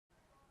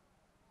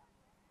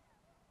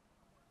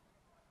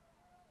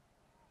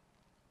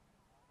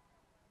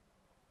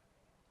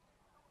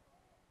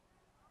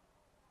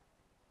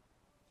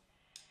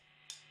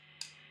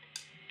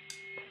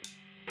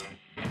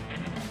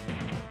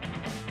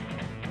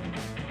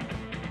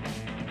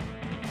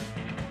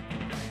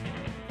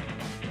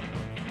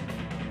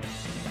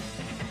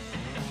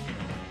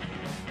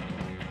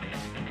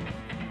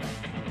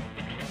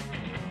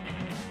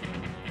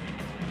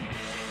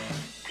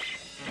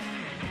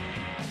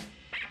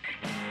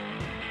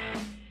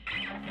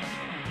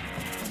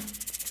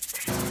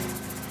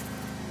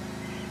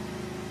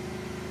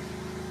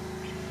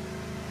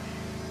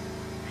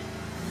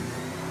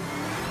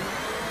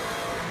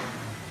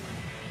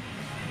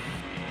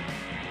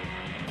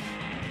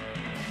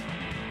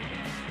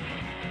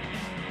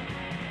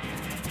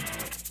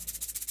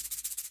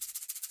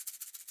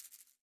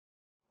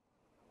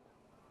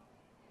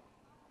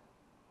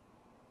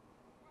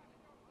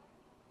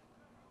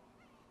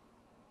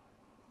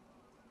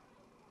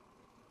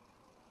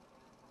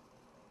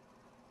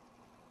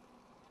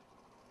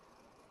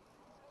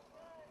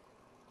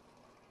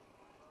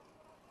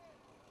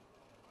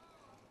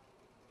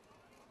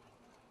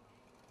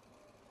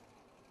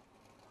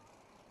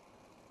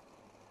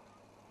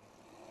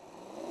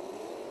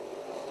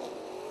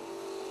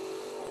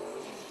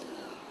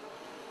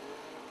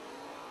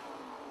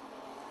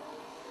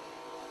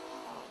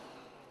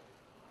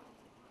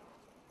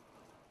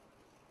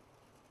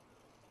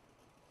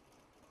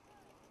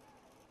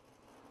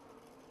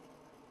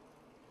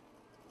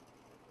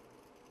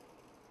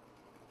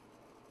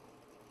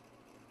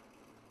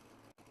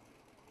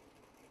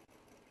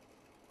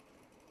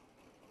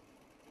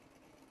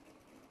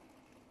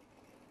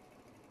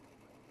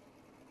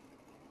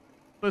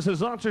This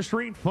is Ultra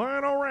Street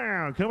Final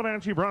Round, coming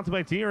at you, brought to you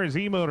by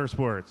TRZ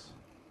Motorsports.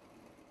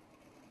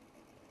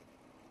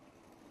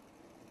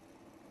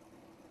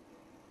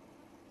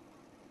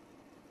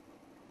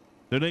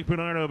 The Nick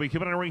Bernardo will be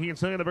coming on the right-hand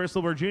side of the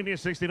Bristol, Virginia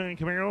 69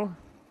 Camaro.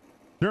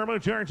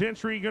 Turbocharged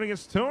entry going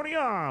against Tony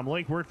Om,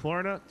 Lake Worth,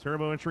 Florida.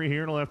 Turbo entry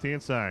here on the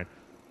left-hand side.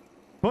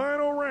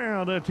 Final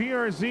round of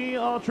TRZ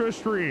Ultra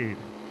Street.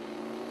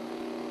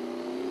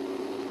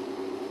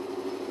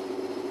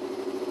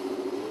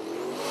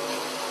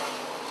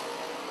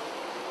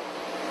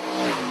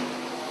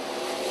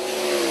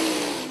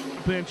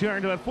 Been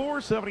charged about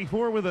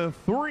 474 with a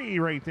 3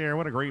 right there.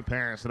 What a great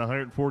pass at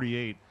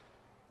 148.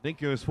 Nick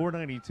goes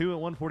 492 at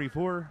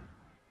 144,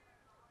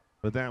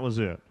 but that was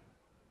it.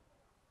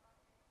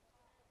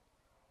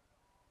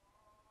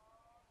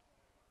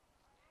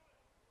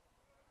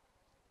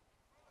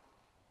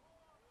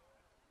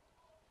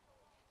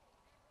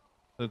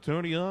 So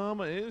Tony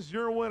Om is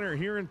your winner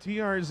here in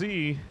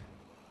TRZ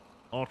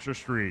Ultra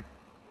Street.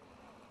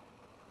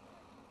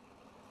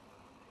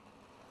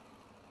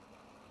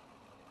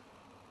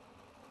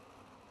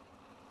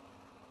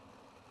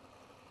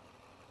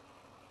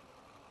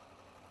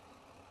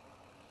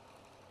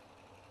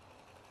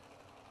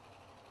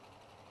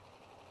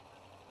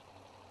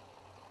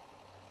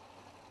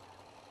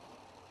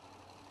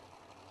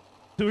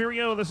 So here we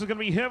go. This is going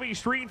to be heavy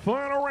street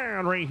final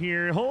round right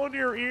here. Hold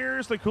your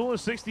ears. The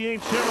coolest 68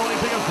 Chevrolet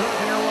pickup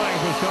truck in your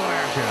life is coming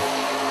at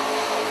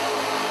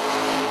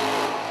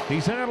you.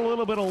 He's had a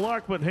little bit of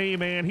luck, but hey,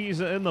 man,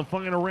 he's in the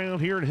final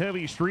round here at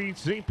Heavy Street.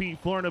 St. Pete,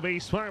 Florida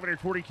base,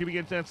 540 cubic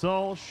inch. That's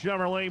all.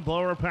 Chevrolet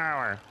blower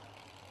power.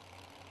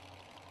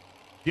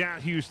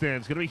 Yeah,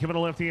 Houston's going to be coming to the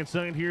left-hand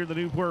side here. The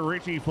Newport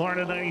Richie,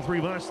 Florida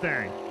 93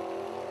 Mustang.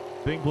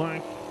 Big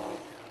black.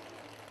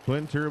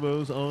 Twin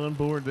turbos on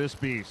board this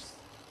beast.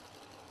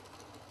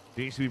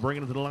 JCB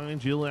bringing it to the line.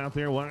 Jill out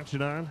there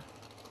watching on.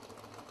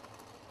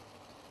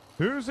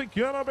 Who's it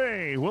gonna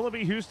be? Will it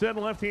be Houston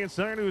left-hand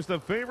side, who's the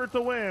favorite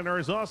to win, or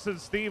is Austin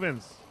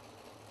Stevens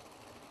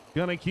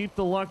gonna keep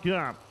the luck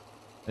up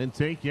and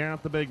take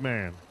out the big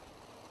man?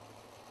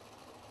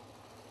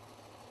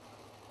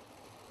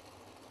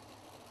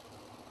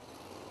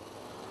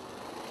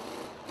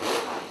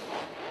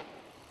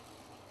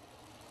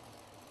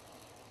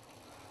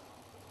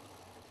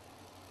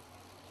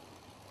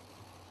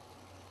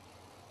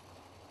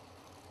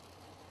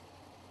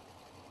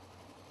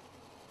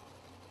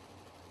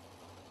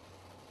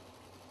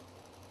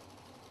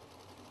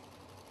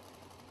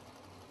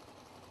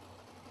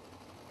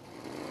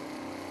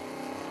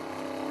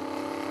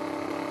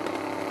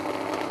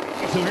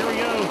 So here we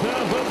go.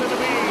 Down both in the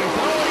bees.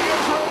 Oh, he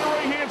goes on the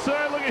right-hand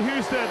side. Look at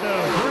Houston,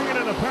 though. Bringing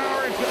in the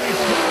power. It's going to be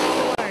Scott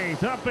all the way.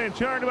 Top end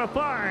charged about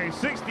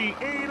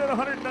 568 at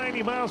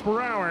 190 miles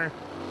per hour.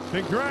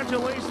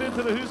 Congratulations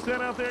to the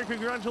Houston out there.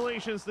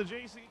 Congratulations to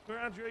JC.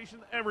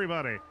 Congratulations to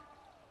everybody.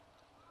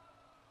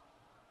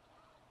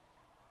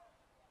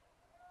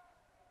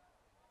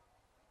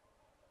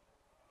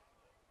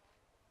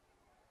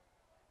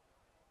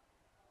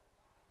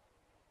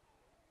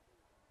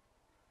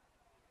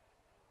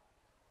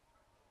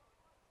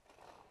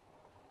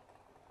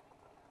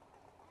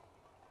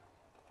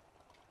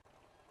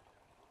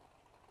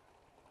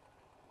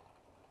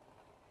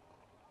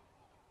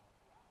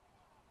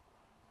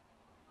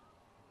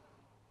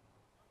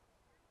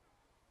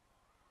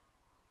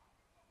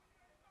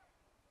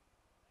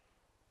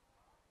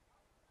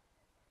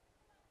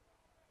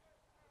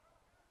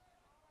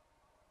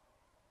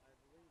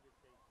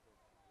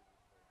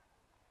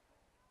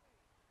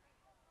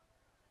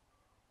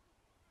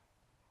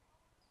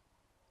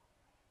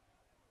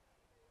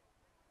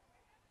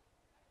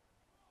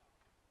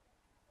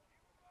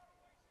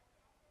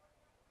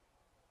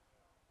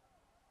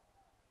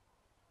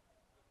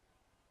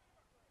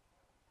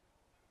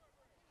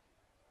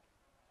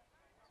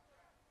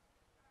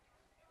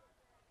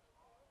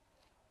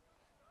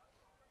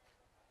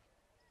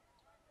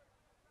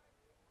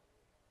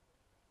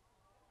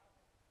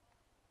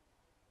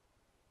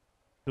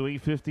 So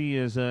 850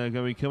 is going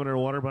to be coming in our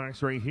water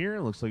box right here.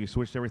 Looks like you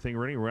switched everything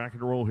ready. Rock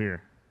and roll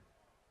here.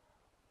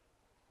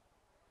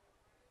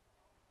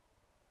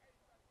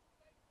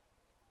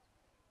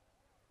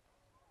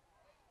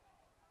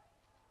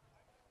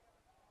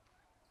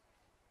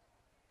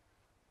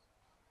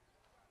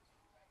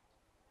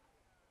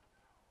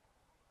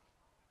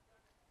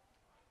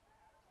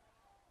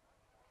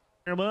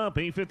 Him up.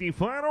 850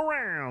 final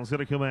round's going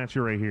to come at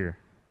you right here.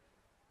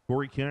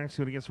 Corey Cox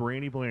going against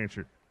Randy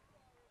Blanchard.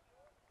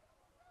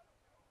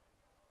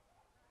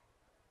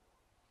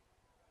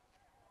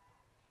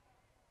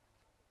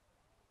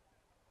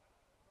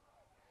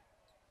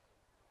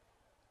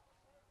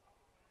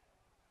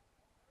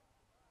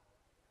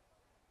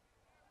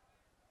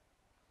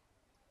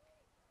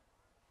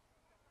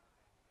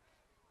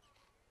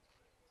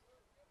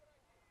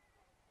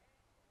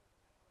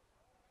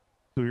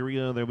 So here we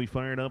go. They'll be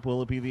fired up.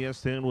 Will it be the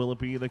S10? Will it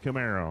be the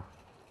Camaro?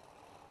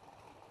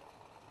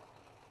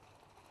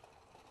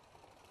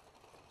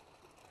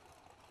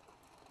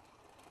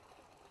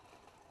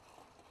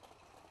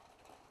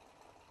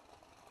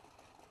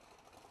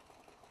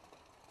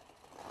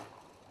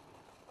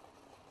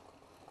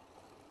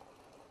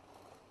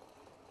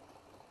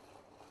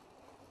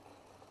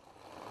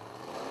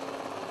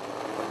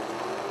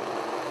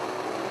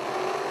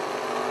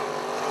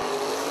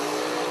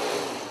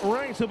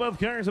 right, so both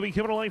cars will be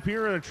coming to life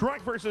here in a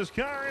truck versus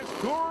cars.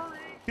 Corey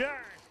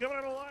Cars coming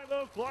out of Live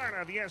Oak,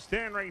 Florida. The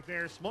S10 right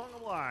there, small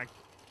block.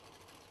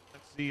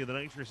 Let's see if the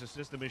nitrous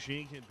assisted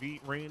machine can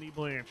beat Randy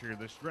Blanchard.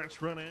 The stretch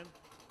front end.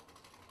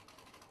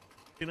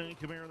 59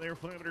 Camaro there,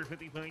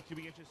 555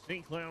 cubic inches,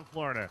 St. Cloud,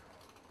 Florida.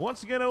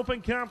 Once again,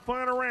 open comp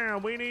final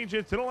round. We need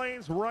you to the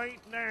lanes right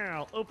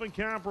now. Open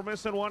comp, we're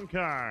missing one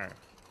car.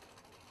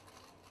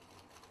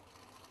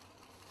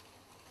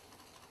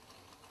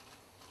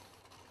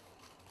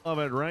 Love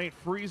it, right?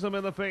 Freeze them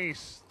in the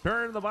face.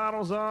 Turn the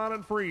bottles on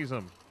and freeze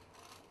them.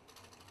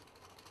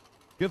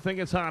 Good thing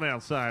it's hot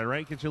outside,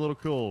 right? Get you a little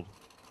cold.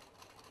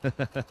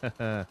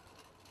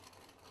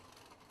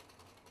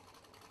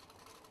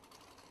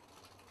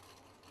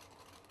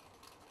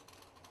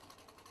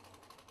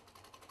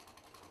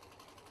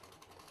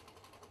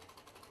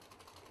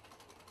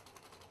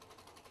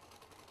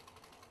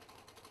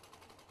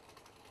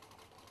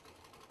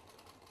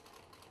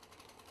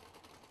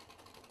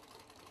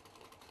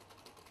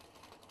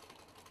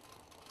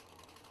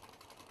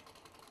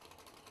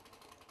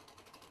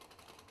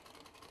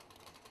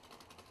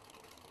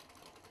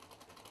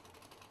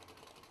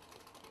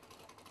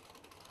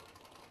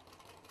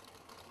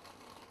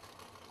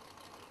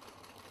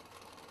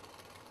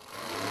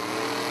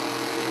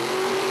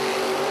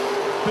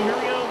 So here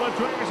we go, the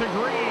drivers are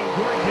green.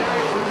 Corey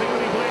Cars and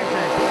Randy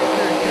Blanchard.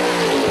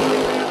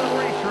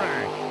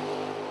 Racetrack.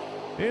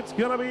 It's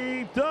going to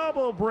be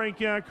double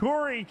breakout.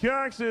 Corey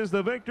Cox is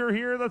the victor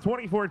here. The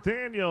 24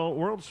 Daniel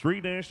World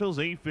Street Nationals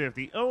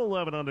 850.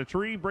 011 on the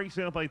tree. Breaks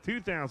out by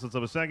 2 thousandths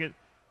of a second.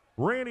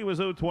 Randy was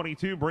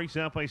 022. Breaks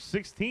out by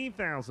 16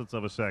 thousandths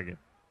of a second.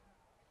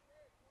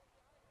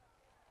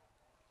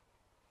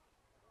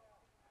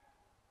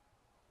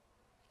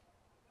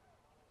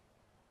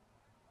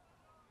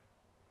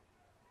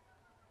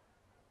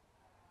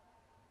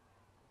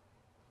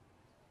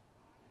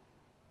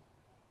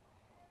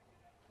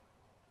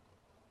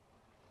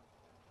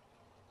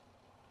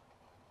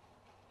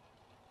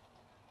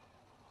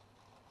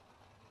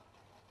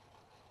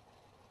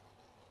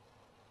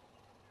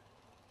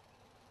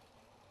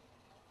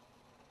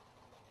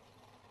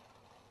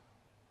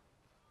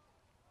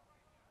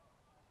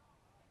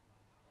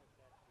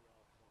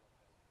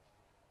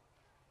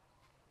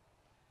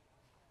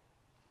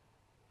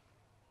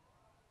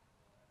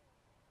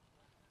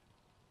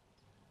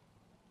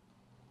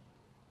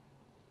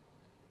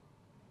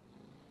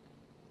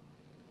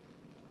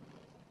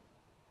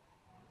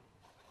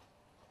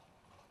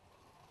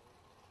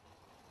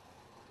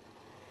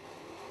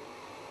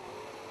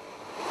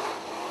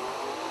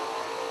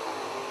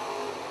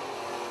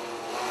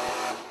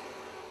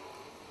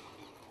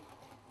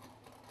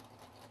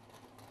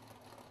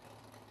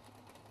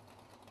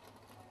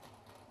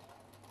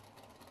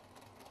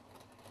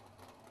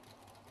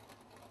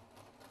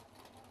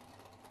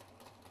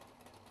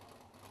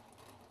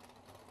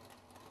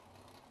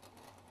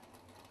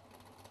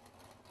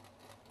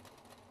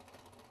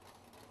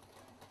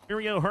 Here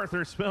we go,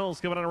 Arthur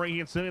Spells coming on the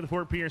right-hand side of the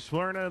Fort Pierce,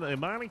 Florida. The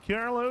Monte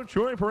Carlo,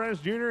 Troy Perez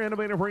Jr.,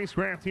 Innovative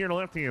Racecraft here on the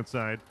left-hand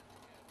side.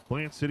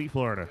 Plant City,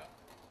 Florida.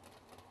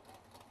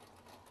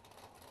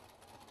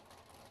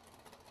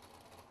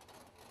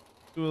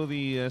 Two of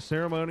the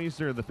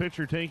ceremonies are the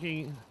picture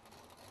taking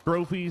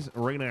trophies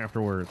right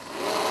afterwards.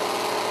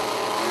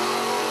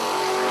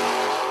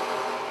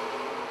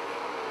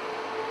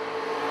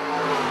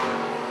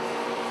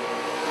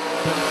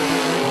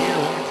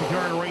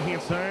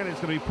 Side. It's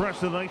going to be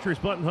pressed to the nitrous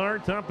button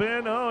hard. Top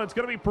end. Oh, it's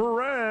going to be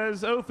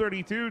Perez.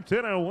 032,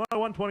 1001,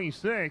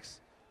 126.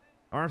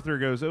 Arthur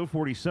goes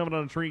 047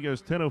 on the tree, goes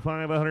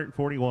 1005,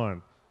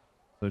 141.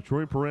 So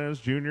Troy Perez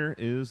Jr.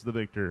 is the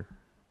victor.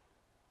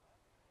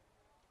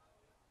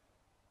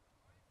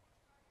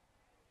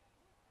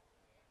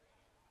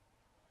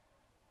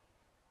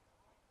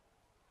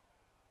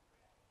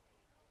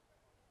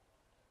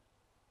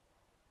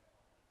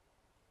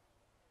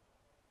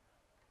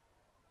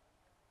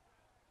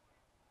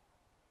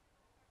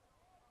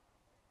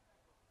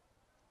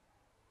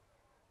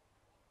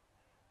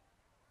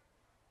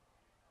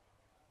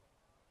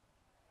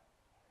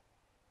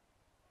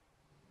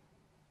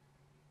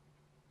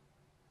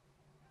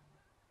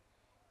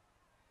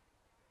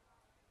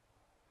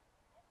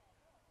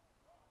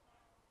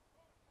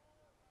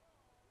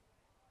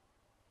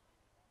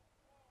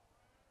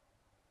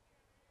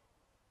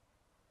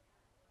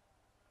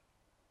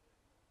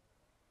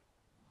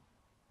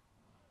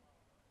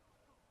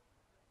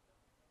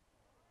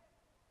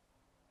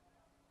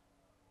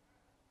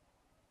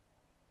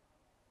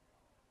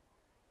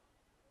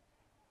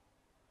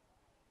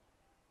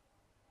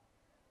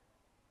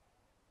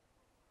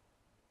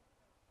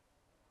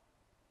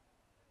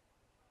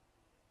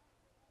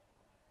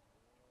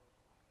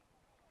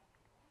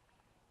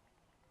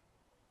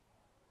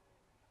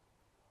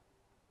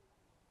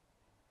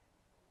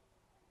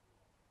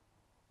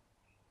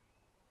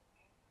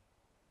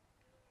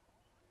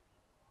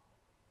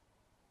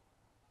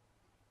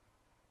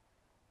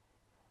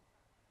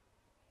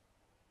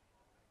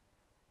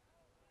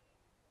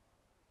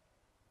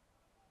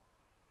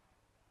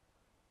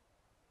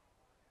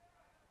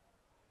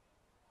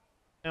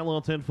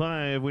 LL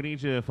 10-5, we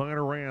need you to find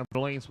a ramp for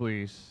the lanes,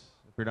 please,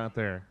 if you're not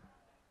there.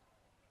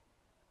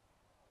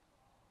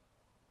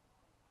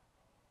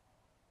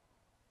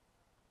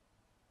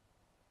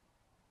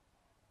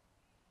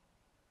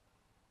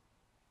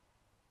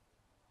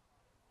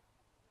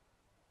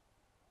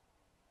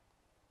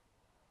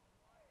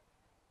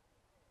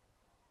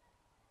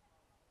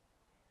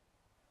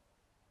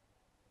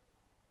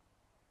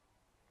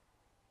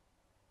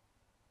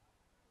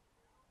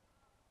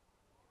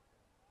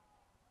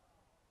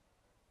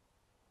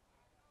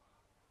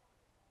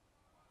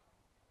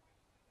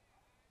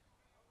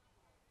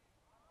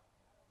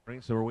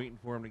 Right, so we're waiting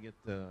for him to get,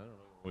 I don't know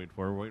what we're waiting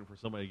for. We're waiting for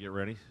somebody to get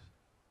ready.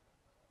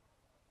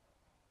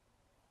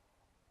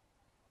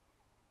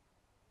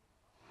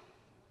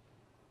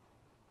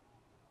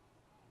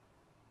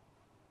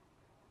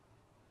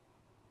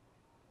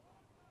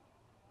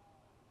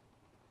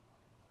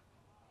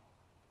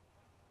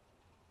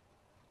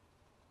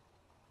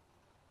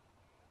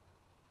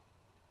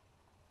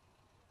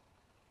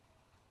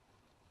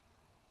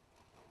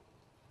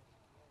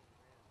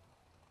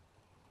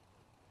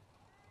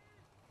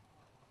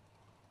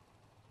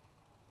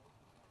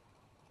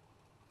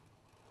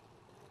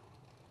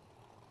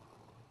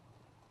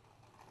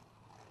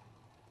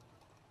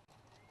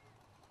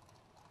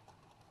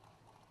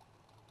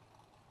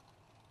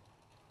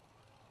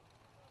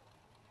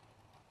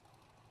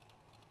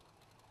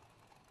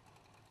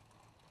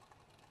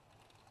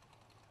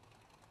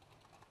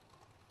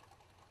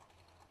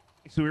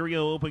 So here we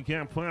go, open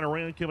cap final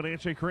round coming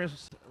at you.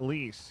 Chris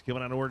Lease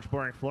coming out of Orange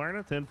Park, Florida.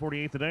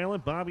 1048 to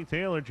Dayland. Bobby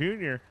Taylor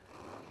Jr.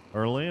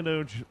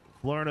 Orlando,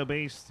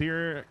 Florida-based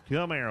here.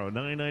 Camaro,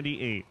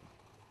 998.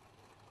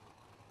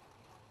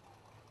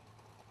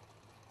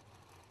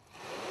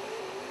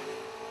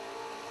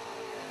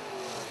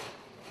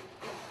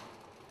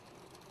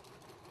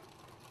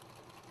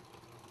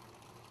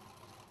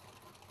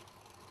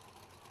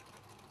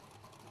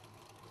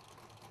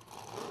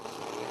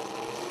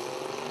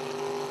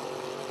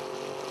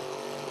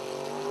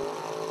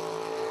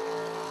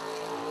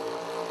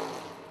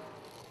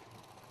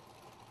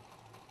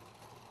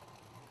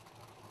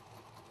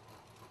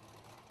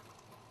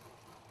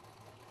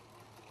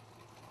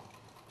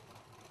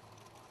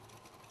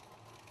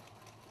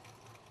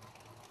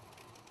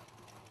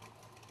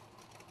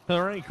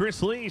 All right,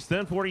 Chris Lease,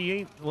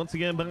 1048. Once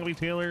again, Bobby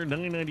Taylor,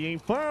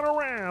 998. Final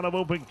round of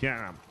open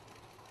cap.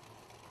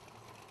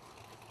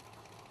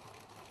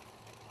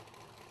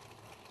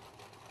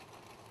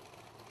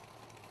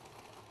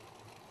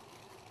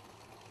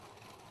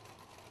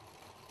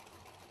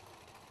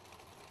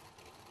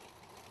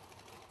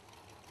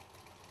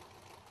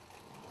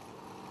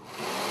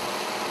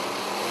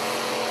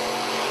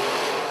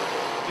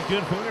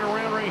 Good final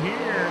round right here.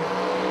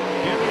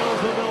 In the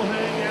Oldsmobile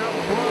hangout,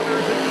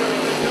 Brothers and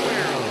the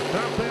Camaro.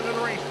 Top 10 of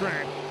the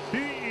racetrack.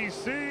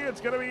 TEC, it's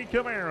going to be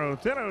Camaro.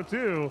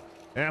 1002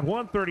 at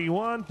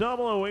 131.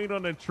 008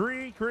 on the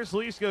tree. Chris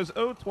Lease goes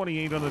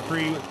 028 on the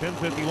tree.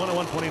 1051 at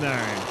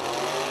 129.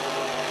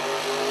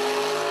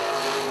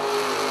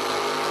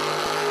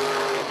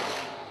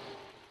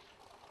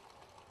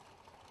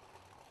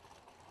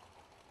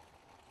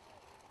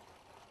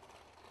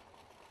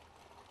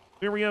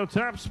 Here we go.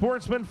 Top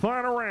Sportsman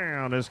final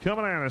round is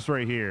coming at us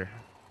right here.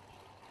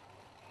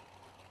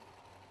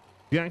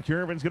 Jack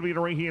Irvin's going to be the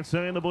right-hand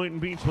side. The Boynton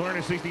Beach,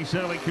 Florida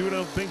 67.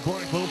 Kudo, Pink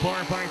Point,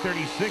 Mopar,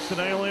 536 at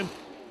Island.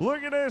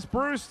 Look at this.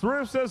 Bruce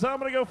Thrift says, I'm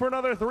going to go for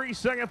another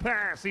 3-second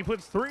pass. He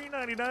puts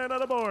 $3.99 on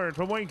the board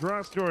from White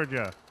Cross,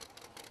 Georgia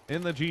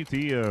in the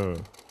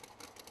GTO.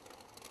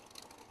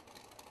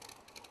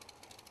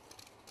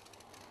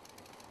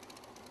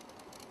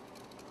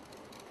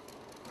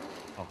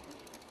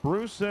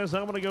 Bruce says,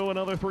 I'm going to go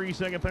another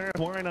 3-second pass.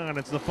 Why not?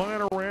 It's the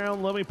final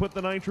round. Let me put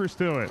the nitrous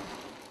to it.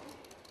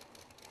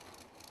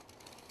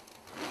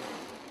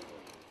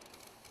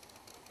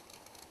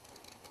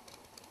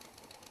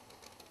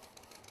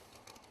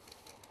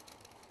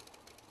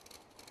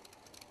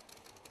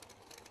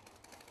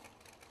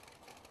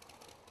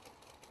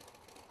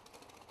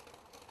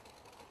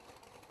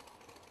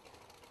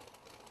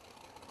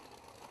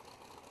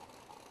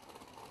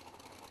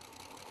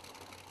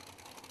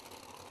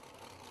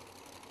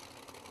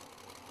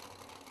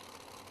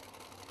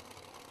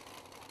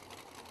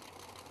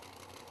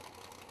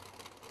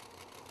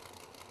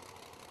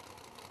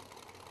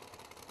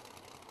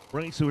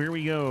 Right, so here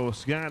we go.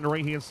 Scott on the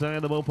right-hand side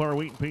of the Mopar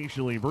waiting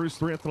patiently. Bruce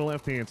Thrift on the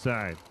left-hand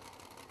side.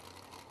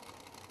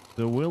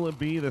 So will it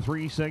be the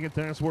 3-second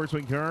time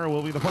sportsman car or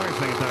will it be the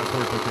 5-second time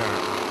sportsman car?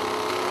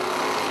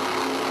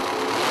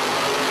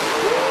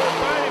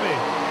 Baby!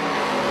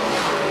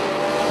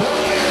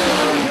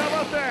 How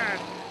about that?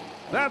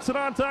 That's what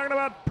I'm talking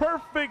about.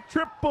 Perfect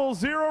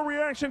 000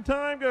 reaction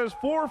time. Goes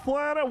 4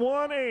 flat at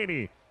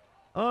 180.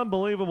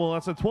 Unbelievable.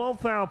 That's a 12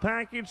 foul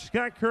package.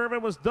 Scott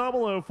Curvin was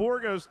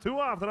 004. Goes 2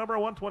 off the number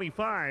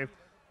 125.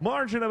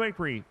 Margin of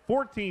victory,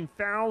 14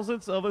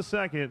 thousandths of a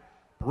second.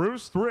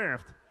 Bruce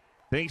Thrift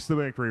takes the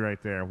victory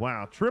right there.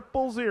 Wow.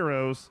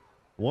 000,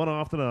 1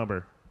 off the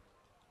number.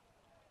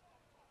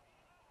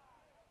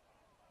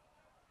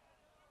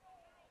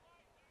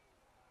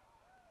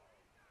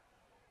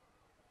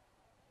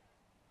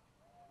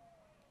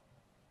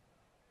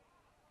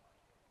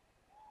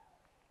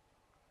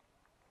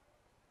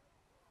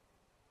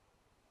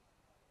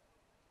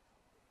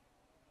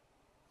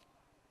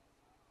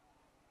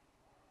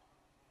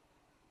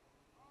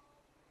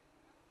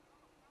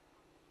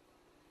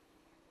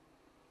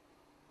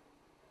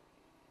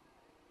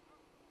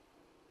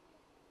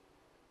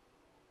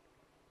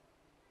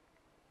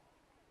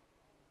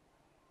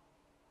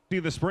 See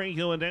the spray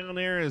going down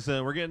there as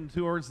we're getting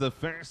towards the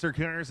faster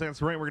cars.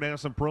 That's right. We're going to have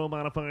some pro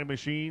modified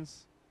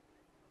machines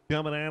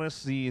coming at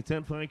us. The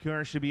 10.5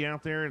 car should be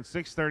out there, and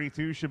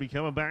 632 should be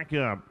coming back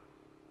up.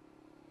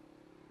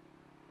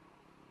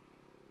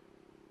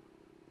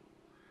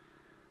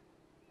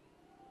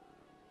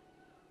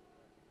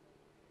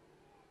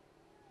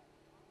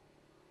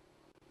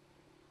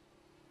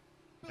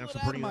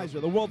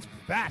 Atomizer, the world's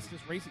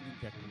fastest racing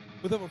injector.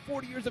 With over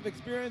 40 years of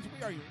experience,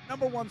 we are your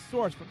 #1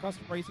 source for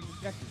custom racing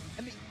injectors,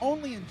 and the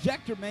only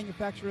injector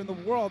manufacturer in the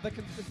world that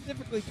can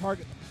specifically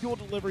target the fuel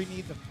delivery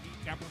needs of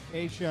each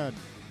application.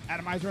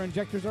 Atomizer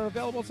injectors are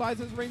available.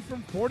 Sizes range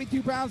from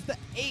 42 pounds to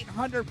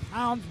 800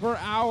 pounds per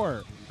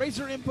hour.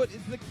 Racer input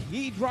is the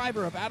key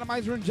driver of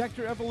Atomizer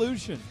injector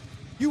evolution.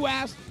 You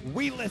asked,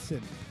 we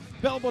listened.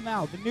 Available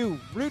now, the new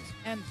Roots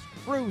and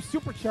Screw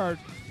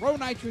Supercharged Pro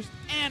Nitrous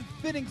and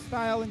Fitting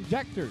Style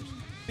injectors.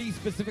 These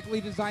specifically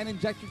designed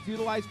injectors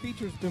utilize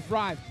features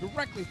derived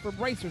directly from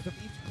racers of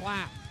each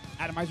class.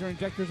 Atomizer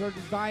injectors are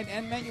designed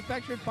and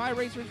manufactured by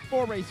racers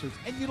for racers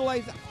and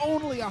utilize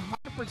only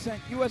 100%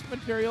 U.S.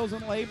 materials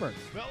and labor.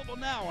 Available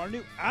now, our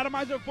new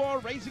Atomizer 4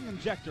 racing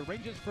injector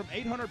ranges from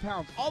 800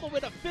 pounds all the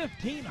way to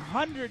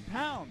 1,500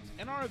 pounds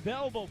and are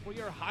available for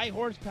your high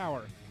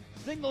horsepower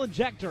single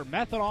injector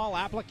methanol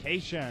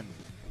application.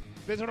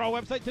 Visit our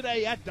website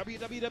today at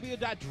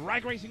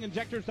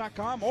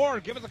www.dragracinginjectors.com or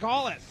give us a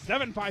call at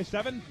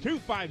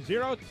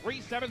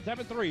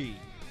 757-250-3773.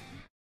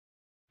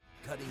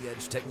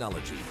 Cutting-edge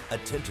technology,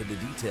 attention to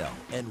detail,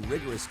 and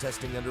rigorous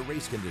testing under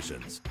race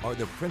conditions are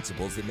the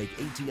principles that make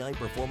ATI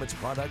Performance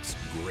products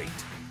great.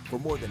 For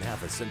more than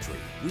half a century,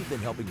 we've been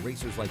helping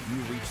racers like you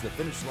reach the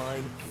finish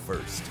line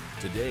first.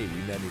 Today,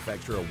 we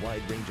manufacture a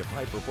wide range of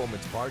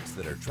high-performance parts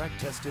that are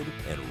track-tested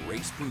and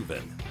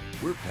race-proven.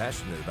 We're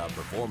passionate about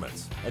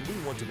performance, and we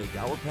want to make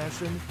our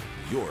passion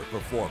your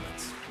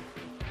performance.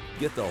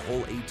 Get the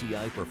whole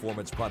ATI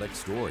Performance product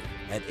story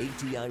at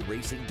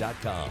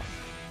ATIRacing.com.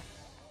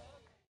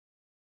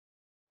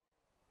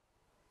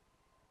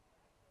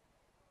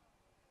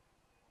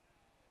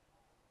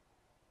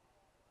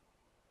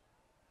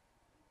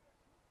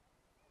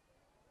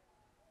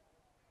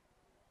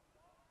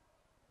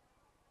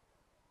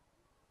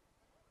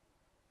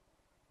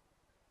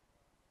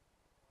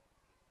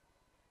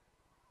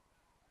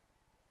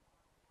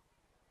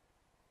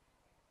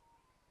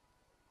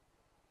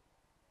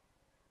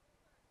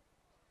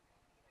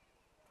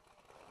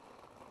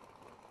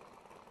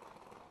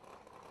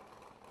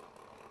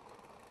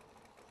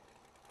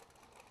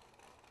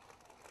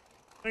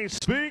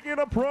 Speaking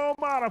of Pro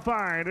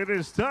Modified, it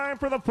is time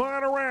for the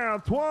final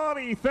round.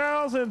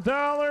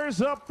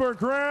 $20,000 up for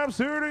grabs.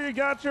 Who do you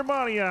got your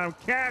money on?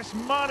 Cash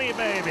money,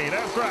 baby.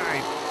 That's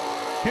right.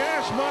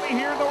 Cash money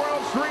here in the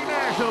World Street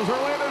Nationals,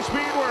 Orlando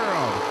Speed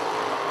World.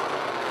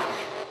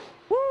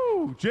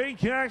 Woo! Jay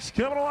Cox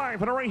coming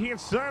alive on the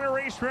right-hand side of the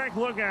racetrack.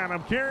 Look at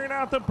him carrying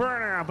out the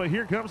burnout, but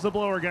here comes the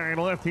blower guy on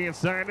the left-hand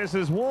side. This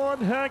is one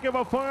heck of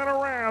a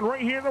final round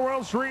right here in the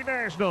World Street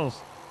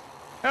Nationals.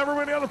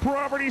 Everybody on the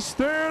property,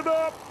 stand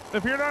up.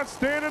 If you're not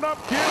standing up,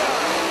 get up.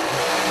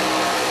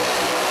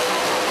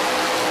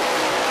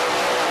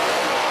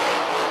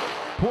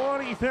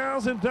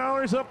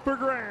 $20,000 up for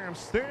grabs.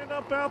 Stand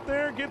up out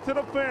there, get to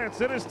the fence.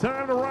 It is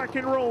time to rock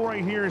and roll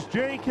right here. It's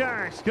Jay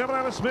Cox coming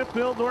out of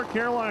Smithville, North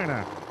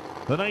Carolina.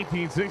 The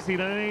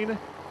 1969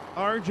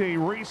 RJ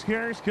Race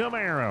Cars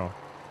Camaro.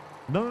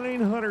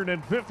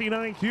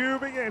 959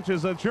 cubic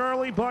inches of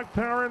Charlie Buck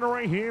power on the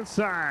right-hand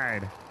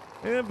side.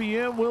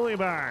 MBM Willie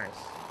Buys.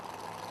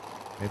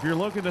 If you're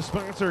looking to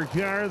sponsor a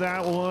car,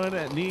 that one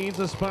needs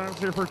a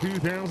sponsor for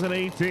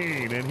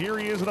 2018. And here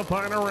he is in the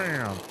final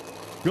round.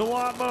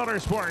 Gallant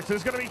Motorsports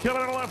is going to be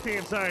coming on the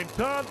left-hand side.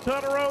 Todd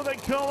Tutterow, they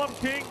call him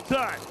King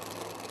Tut.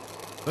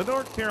 The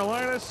North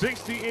Carolina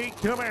 68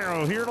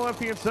 Camaro. Here on the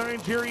left-hand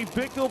side, Jerry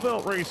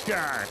Bickle-built race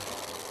car.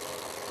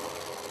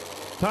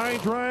 Ty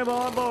Drive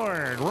on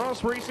board.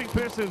 Ross Racing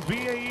Pistons,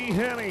 BAE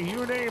Henny,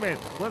 you name it.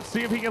 Let's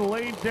see if he can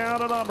lay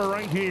down a number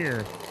right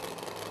here.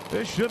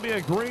 This should be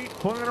a great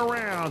final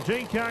round.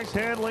 Jay Cox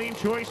had lane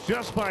choice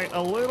just by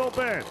a little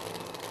bit.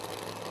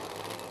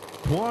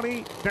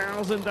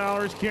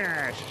 $20,000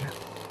 cash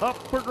up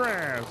for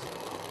grabs.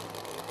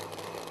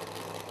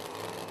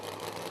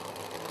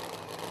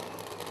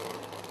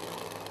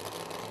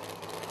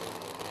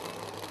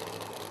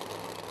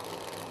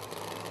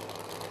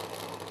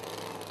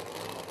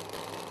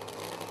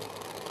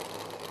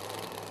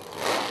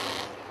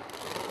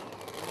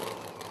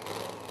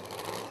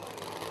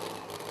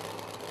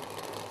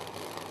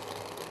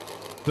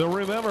 So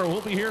remember,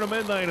 we'll be here to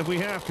midnight if we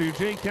have to.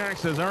 Jay Cox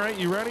says, all right,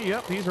 you ready?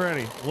 Yep, he's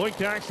ready. Lloyd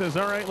Cox says,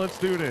 all right, let's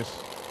do this.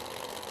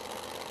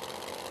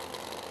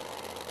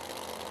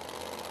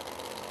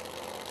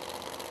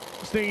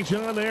 Stage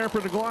on there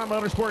for the Gallant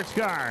Motorsports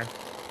car.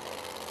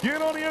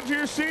 Get on the edge of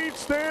your seat,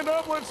 stand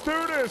up, let's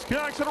do this.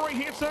 Cox on the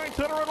right-hand side,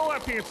 Tutter on the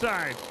left-hand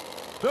side.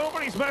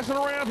 Nobody's messing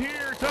around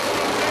here. Tutter on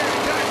the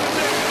Cox is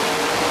in.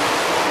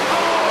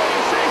 Oh, he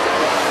shakes it.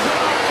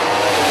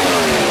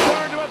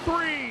 Starting to a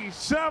 3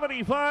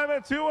 75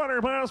 at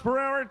 200 miles per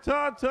hour.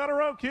 Todd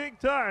Tutterow, King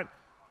Tut,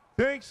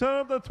 takes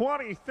home the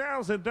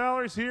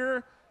 $20,000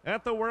 here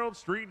at the World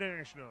Street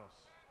Nationals.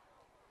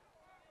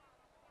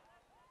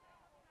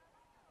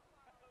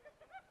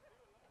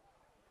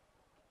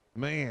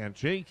 Man,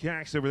 Jay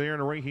Cax over there on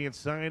the right-hand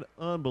side,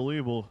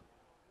 unbelievable.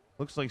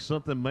 Looks like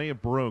something may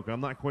have broke.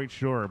 I'm not quite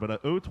sure, but a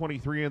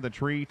 023 in the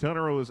tree.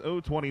 Tutterow is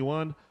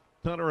 021.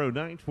 Tutterow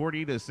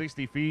 940 to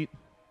 60 feet.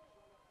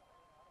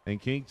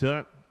 And King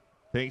Tut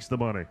takes the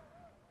money.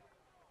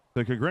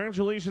 So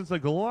congratulations to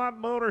Glot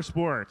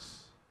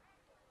Motorsports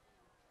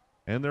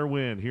and their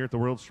win here at the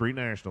World Street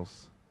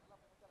Nationals.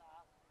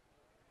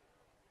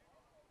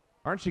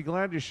 Aren't you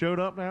glad you showed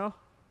up now?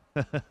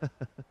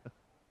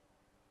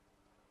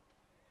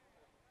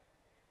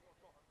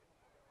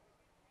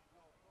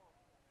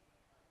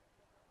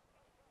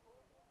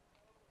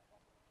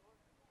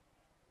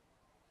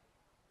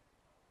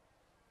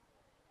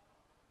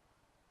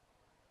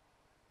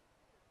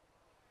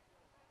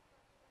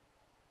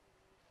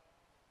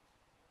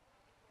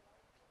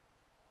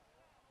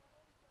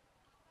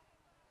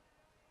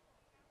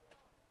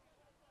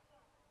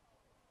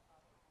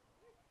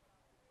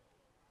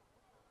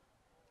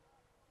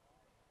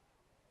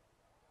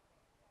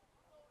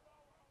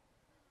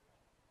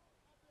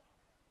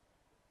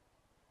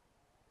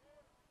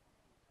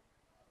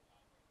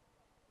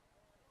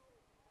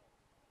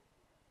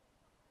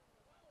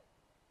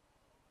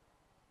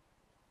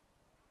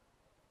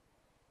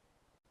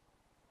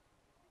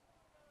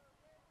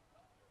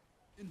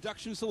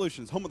 Induction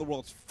Solutions, home of the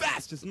world's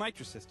fastest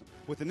nitrous system.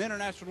 With an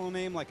international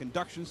name like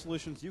Induction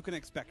Solutions, you can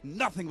expect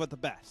nothing but the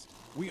best.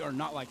 We are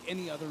not like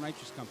any other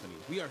nitrous company.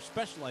 We are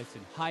specialized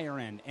in higher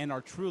end and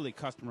are truly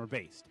customer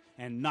based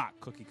and not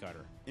cookie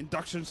cutter.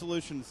 Induction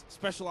Solutions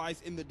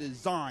specialize in the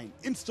design,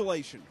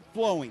 installation,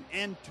 flowing,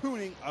 and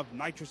tuning of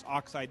nitrous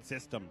oxide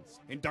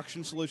systems.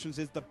 Induction Solutions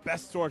is the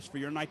best source for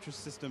your nitrous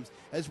systems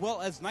as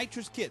well as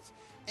nitrous kits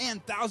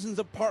and thousands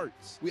of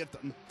parts. We have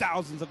done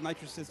thousands of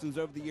nitrous systems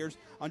over the years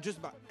on just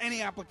about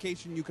any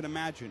application you can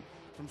imagine.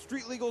 From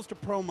street legals to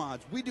pro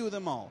mods, we do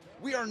them all.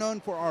 We are known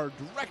for our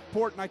direct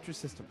port nitrous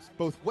systems,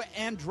 both wet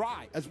and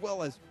dry, as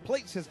well as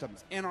plate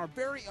systems, and our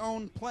very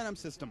own plenum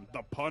system,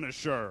 the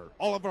Punisher.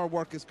 All of our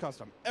work is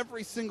custom.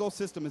 Every single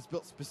system is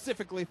built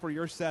specifically for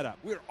your setup.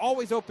 We are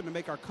always open to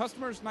make our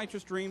customers'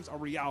 nitrous dreams a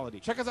reality.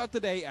 Check us out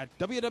today at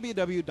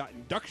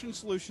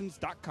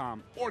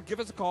www.inductionsolutions.com or give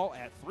us a call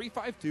at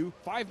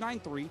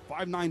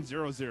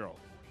 352-593-5900.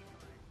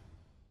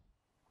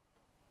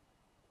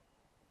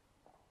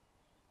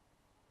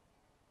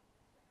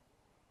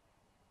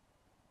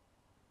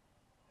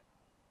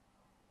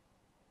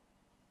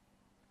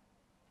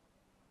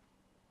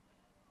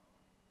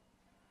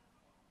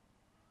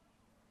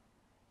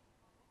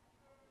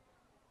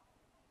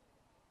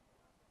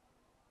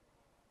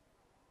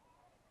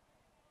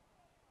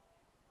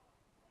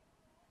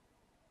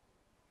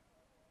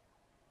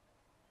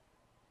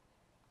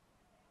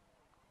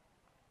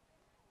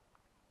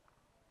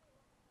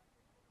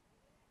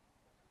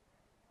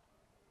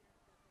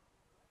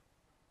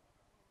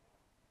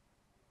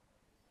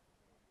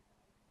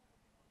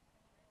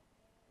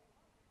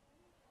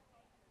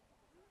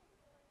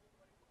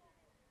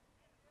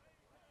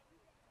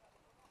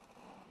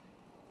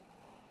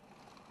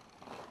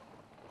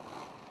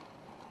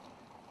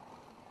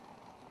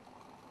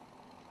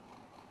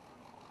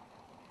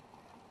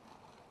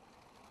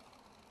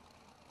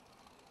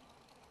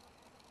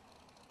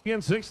 Again,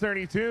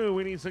 632.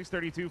 We need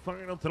 632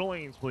 final to the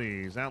lanes,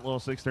 please. Outlaw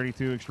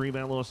 632, Extreme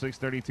Outlaw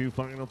 632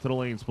 final to the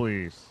lanes,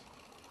 please.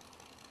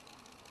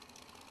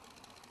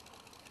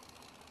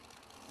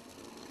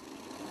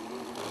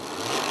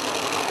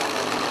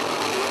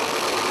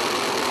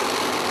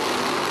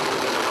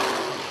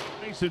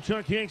 So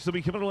Chuck Hicks will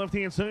be coming to the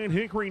left-hand side.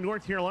 Hickory,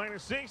 North Carolina,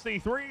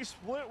 63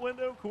 split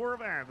window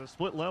Corvette. The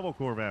split level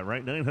Corvette,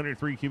 right?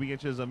 903 cubic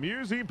inches of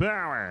music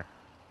power.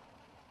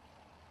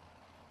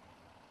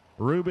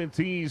 Ruben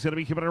T is going to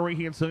be coming on the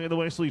right-hand side of the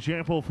Wesley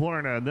Chapel,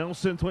 Florida.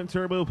 Nelson Twin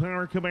Turbo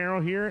Power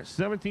Camaro here.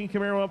 17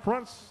 Camaro up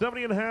front,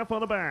 70.5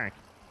 on the back.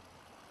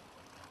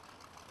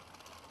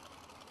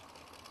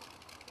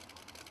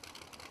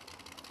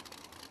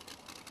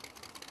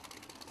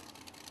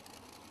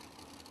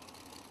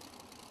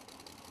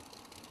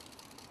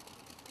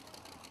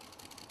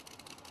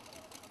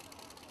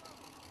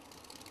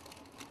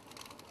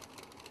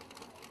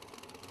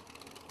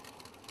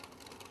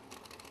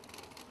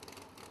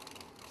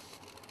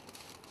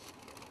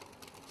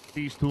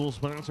 These Tool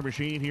sponsor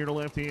machine here to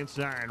left-hand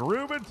side.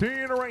 Ruben T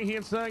to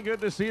right-hand side. Good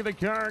to see the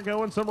car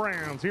going some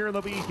rounds here in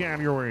the B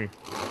category.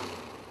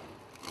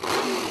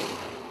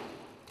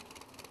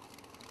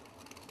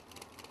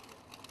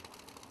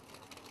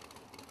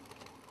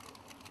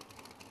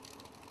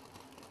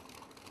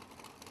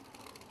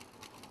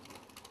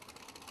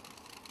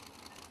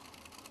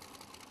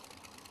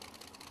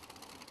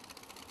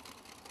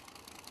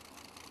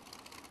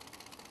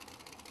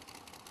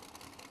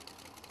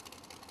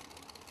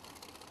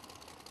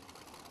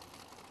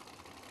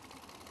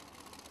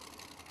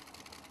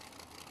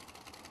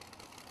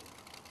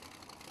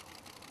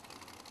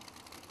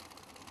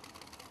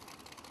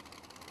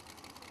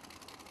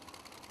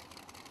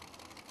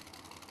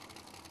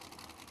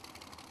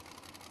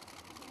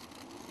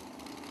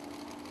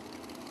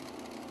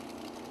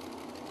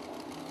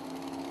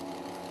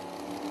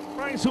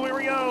 line, so here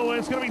we go.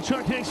 It's going to be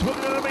Chuck Hicks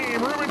putting it on the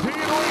beam. Ruben T.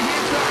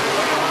 right-hand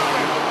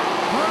side.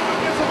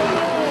 Ruben gets a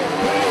ball.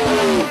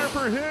 Backfire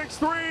for Hicks.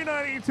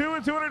 392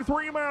 and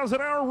 203 miles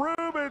an hour.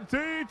 Ruben T.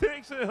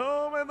 takes it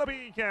home in the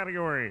B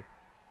category.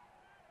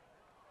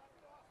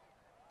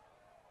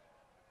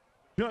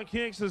 Chuck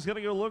Hicks is going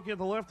to go look at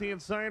the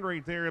left-hand side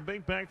right there. A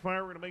big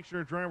backfire. We're going to make sure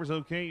the driver's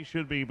okay. He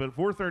should be. But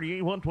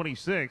 438,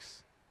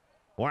 126.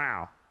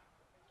 Wow.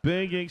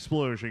 Big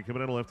explosion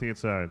coming out of the left-hand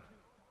side.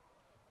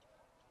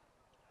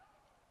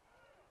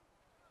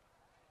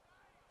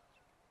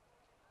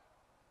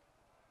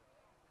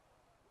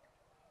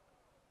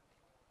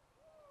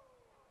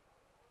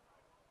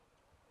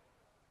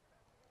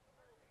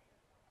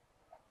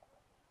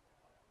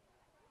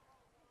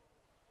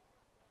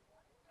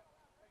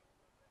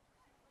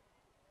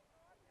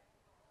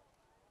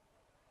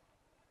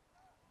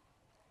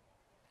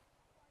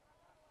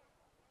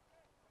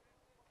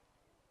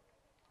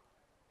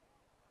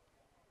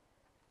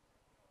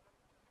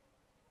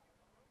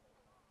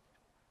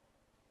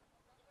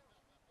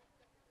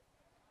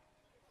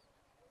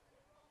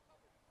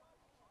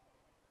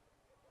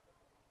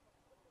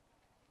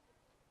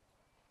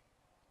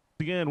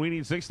 Again, we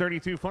need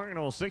 632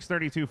 final,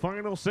 632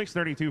 final,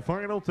 632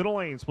 final to the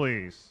lanes,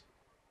 please.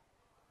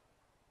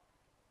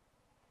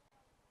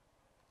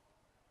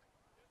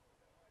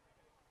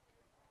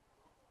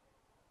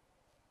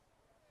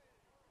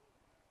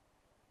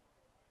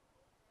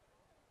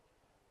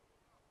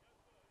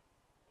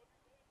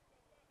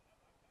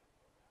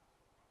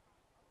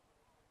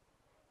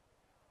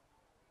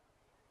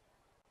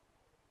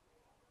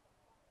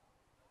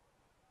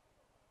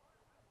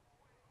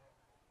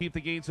 Keep the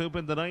gates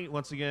open tonight.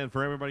 Once again,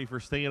 for everybody for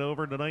staying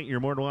over tonight, you're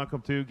more than welcome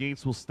to.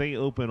 Gates will stay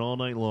open all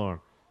night long.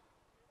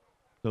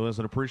 So as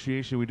an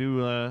appreciation, we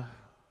do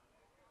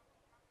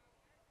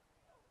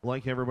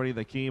like everybody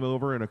that came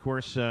over and, of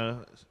course,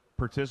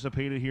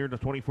 participated here in the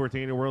 24th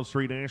Annual World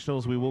Street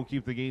Nationals. We will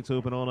keep the gates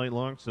open all night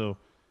long. So if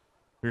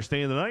you're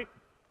staying tonight,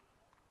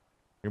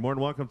 you're more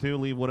than welcome to.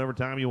 Leave whatever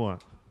time you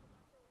want.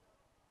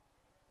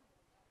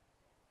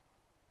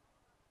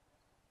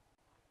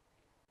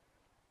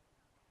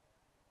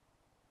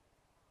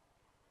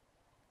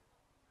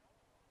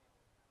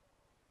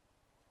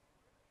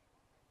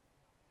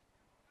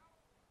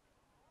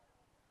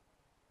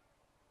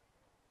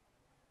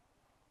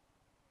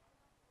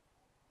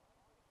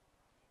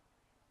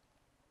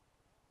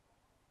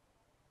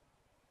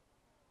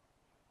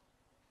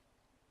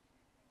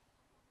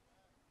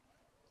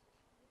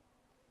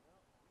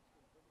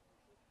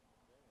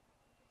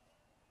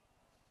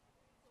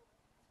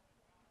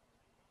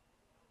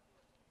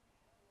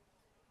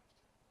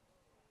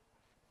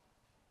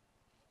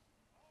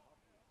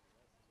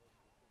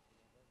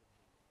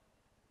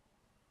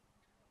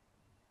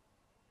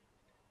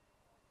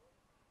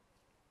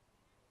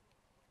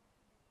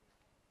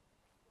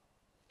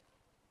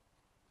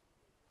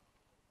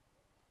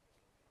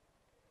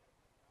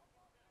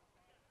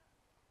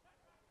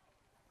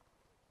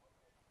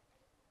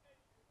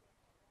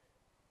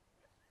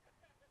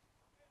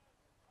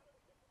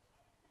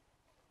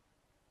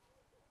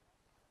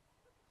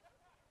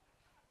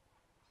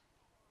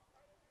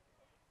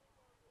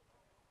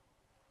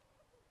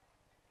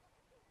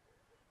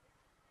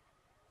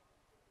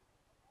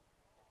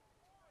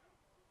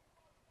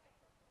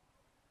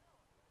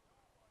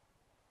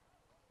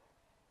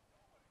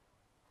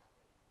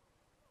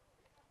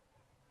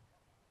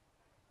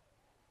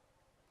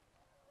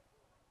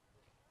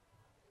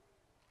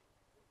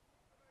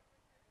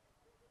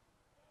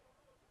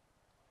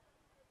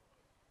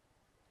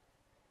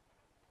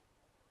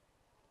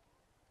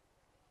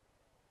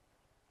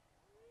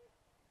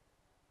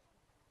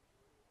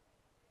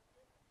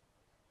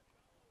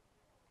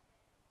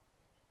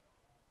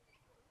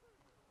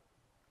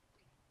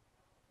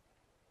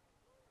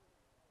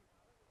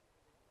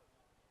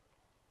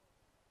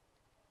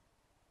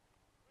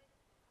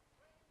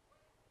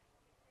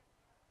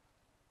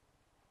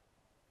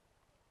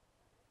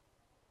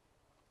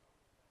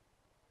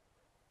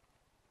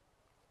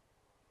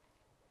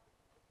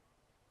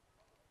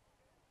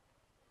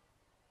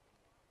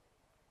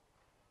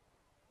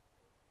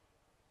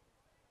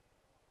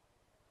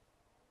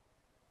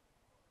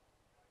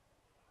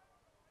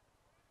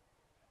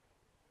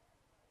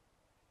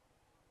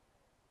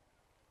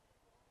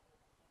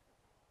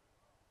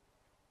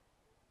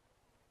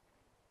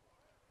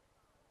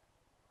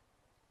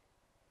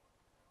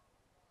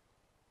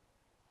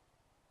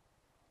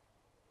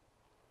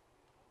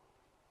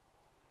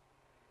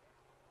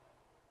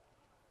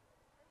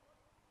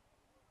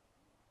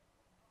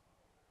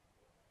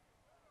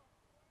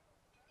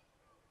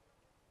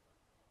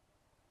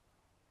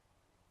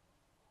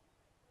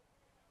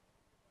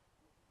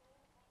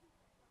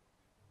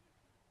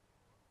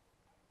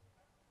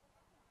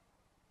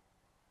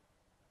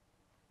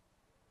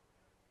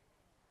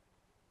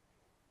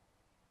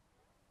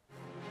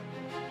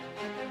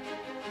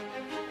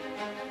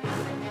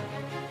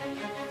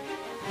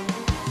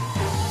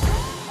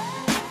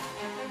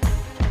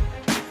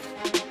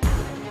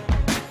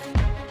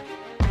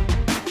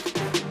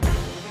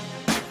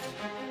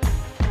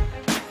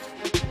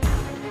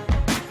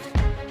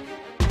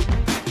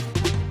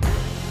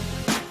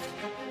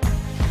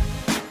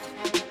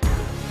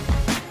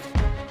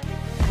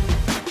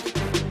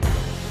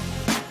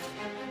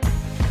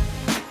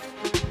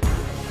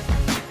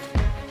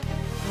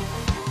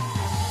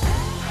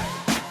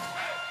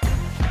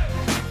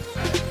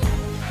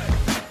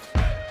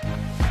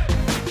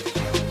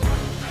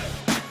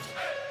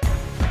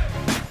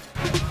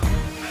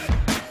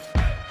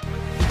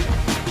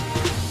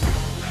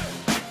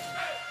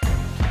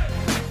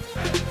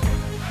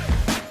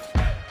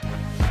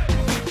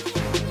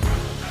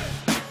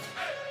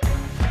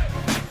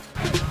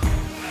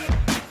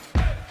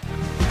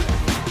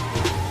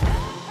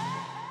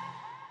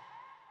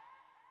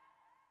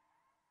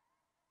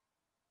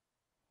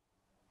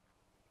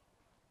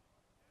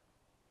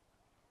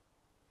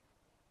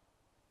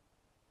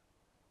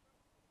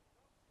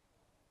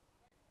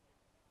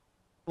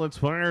 let's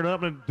fire it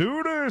up and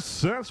do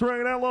this. That's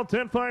right, Outlaw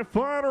 10-5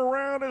 final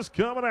round is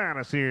coming at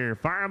us here.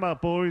 Fire them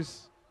up,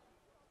 boys.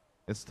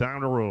 It's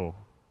time to roll.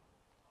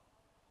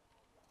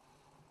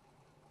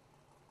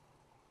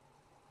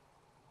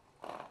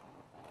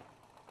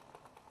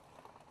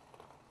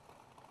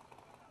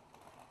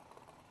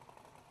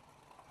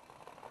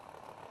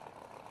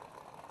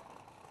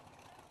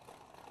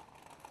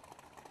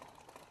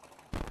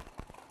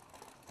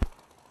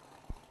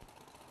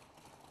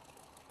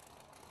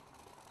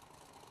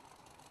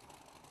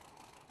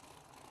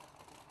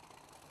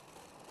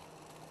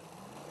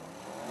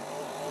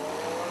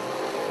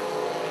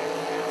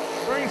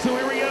 So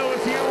here we go.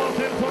 It's the Outlaw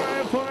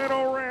 10-5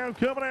 final round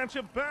coming at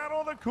you.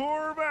 Battle the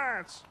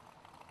Corvettes.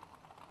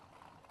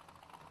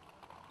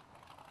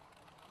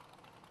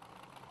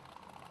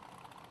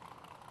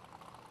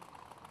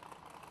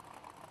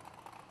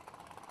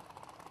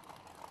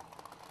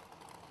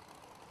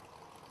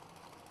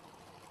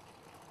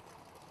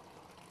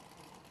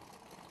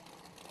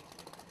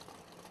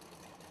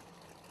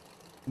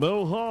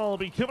 Mo Hall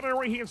be coming on the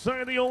right-hand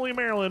side of the Ole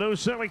Maryland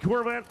 07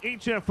 Corvette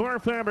HFR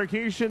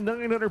fabrication,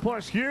 900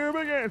 plus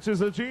cubic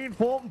inches of Gene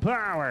Fulton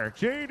power,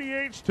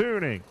 JDH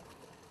tuning.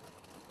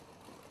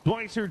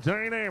 Schweitzer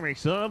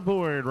Dynamics on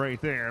board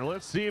right there.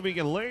 Let's see if he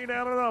can lay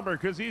down a number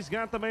because he's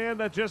got the man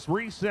that just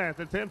reset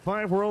the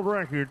 10-5 world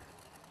record.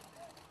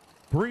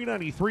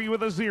 393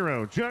 with a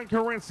 0. John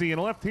Carenzi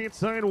on left-hand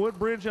side,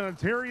 Woodbridge,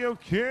 Ontario,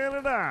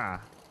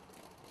 Canada.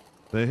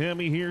 The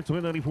Hemi here,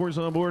 Twin 94's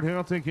on board.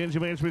 Haltech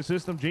engine management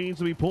system. James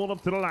will be pulling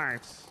up to the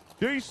lights.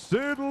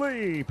 Jason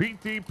Lee,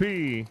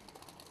 PTP,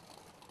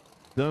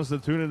 does the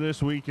tuning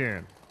this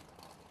weekend.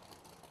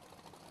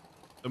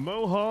 The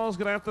Mo Hall's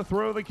going to have to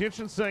throw the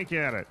kitchen sink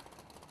at it.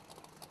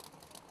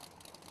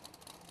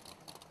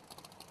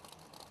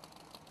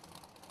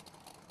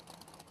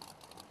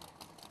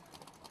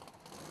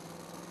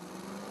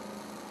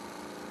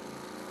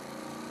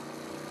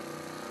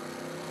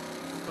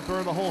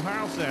 Throw the whole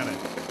house at it.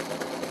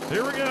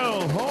 Here we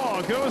go.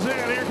 Hall goes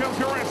in. Here comes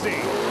Carenzi.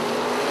 Look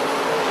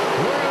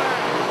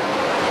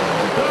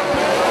at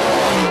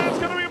that. It's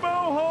going to be Mo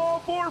Hall.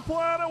 4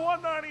 flat at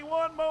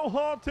 191. Mo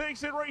Hall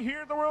takes it right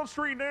here at the World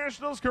Street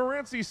Nationals.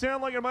 Carenzi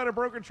sound like it might have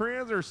broken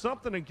trans or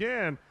something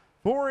again.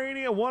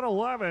 480 at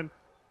 111.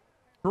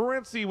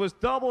 Carenzi was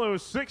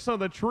 006 on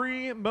the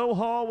tree. Mo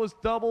Hall was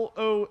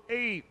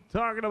 008.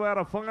 Talking about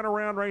a final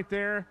round right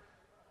there.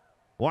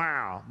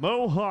 Wow.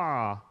 Mo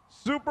Hall,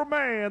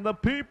 Superman, the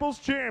people's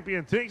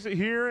champion, takes it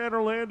here at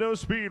Orlando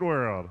Speed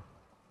World.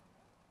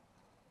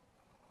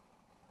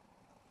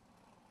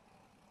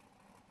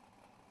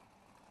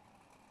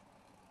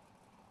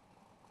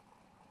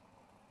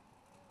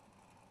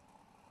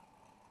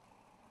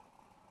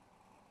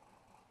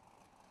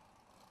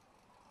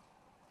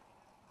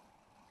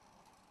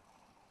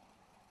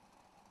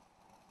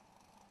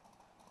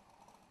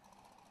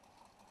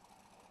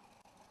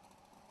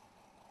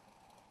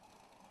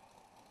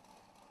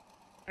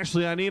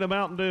 Actually, I need a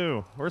Mountain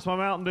Dew. Where's my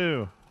Mountain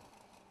Dew?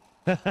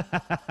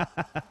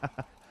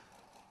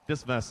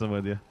 Just messing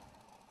with you.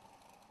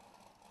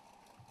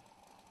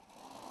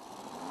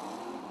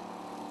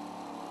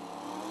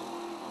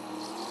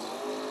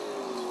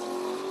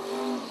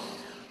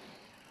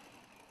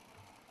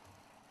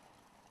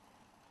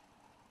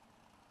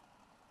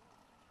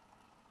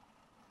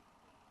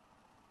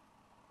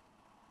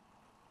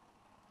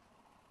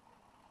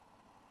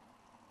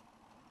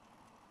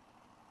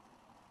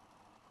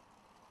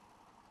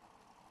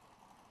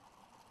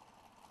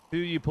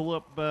 You pull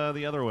up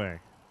the other way.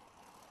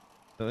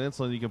 The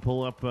insulin you can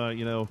pull up,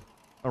 you know,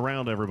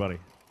 around everybody.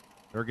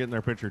 They're getting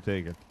their picture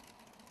taken.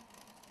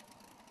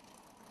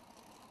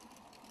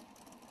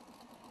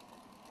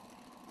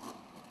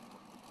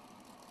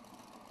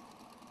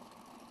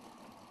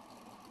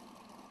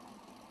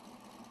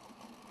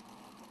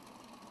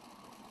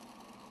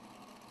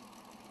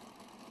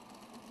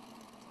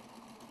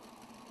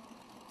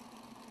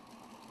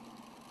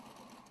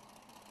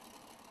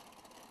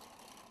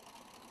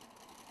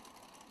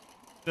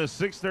 The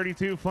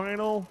 632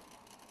 final.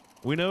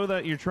 We know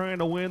that you're trying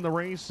to win the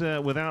race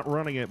without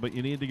running it, but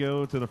you need to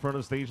go to the front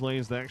of the stage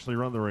lanes to actually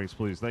run the race,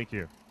 please. Thank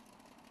you.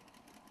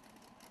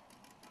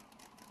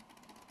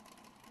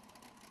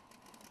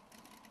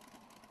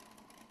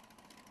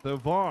 So,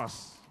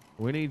 Voss,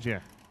 we need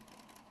you.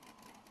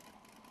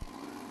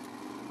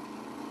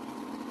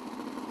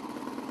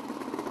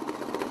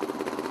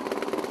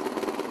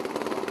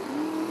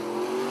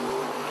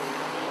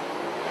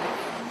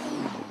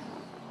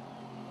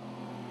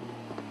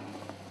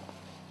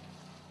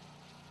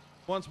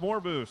 Once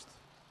more boost.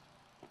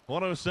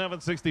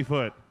 107, 60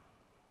 foot.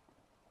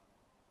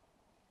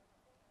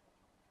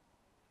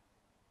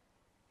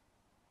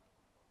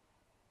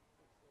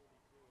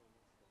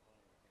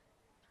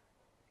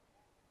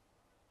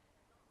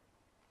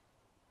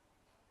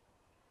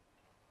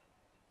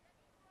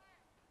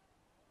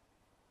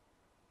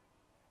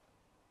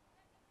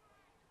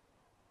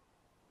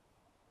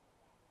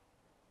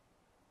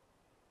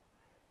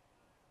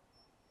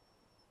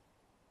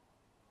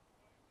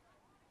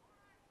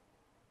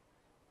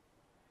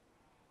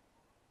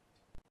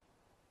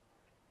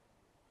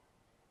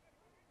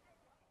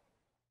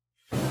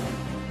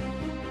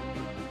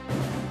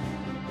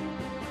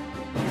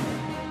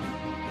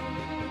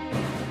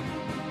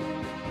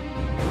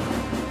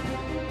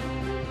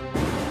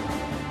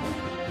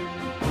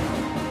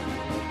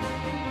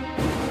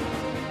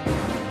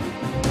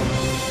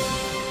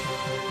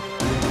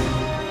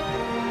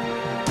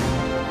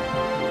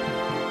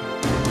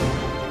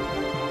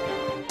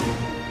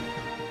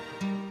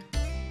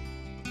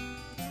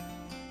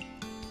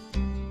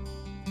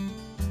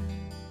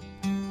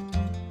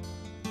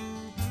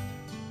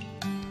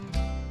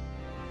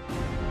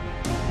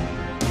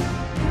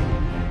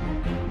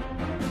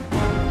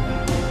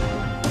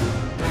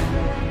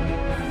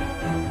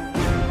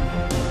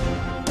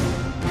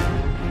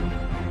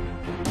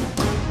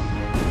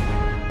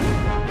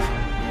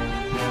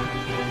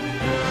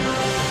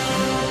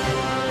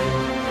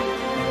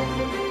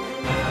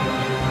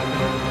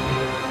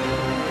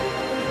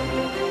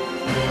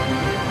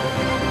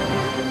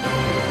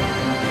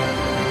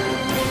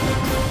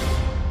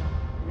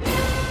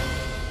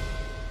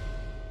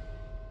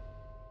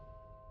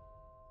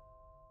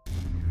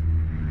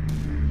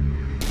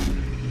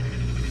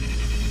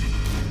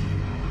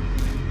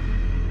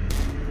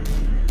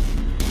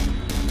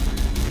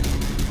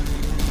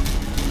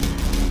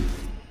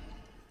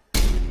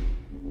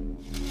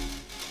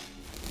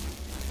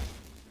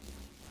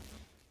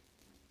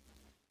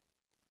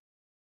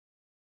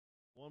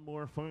 One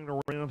more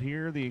final round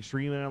here, the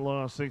Extreme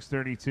Outlaw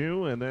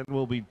 632, and then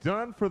we'll be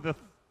done for the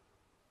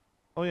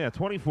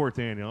 24th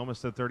annual. I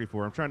almost said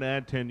 34. I'm trying to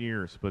add 10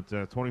 years, but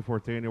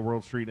 24th annual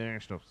World Street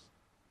Nationals.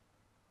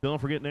 Don't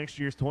forget next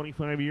year's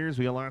 25 years.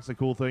 We got lots of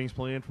cool things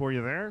planned for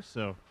you there,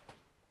 so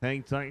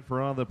hang tight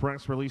for all the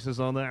press releases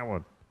on that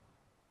one.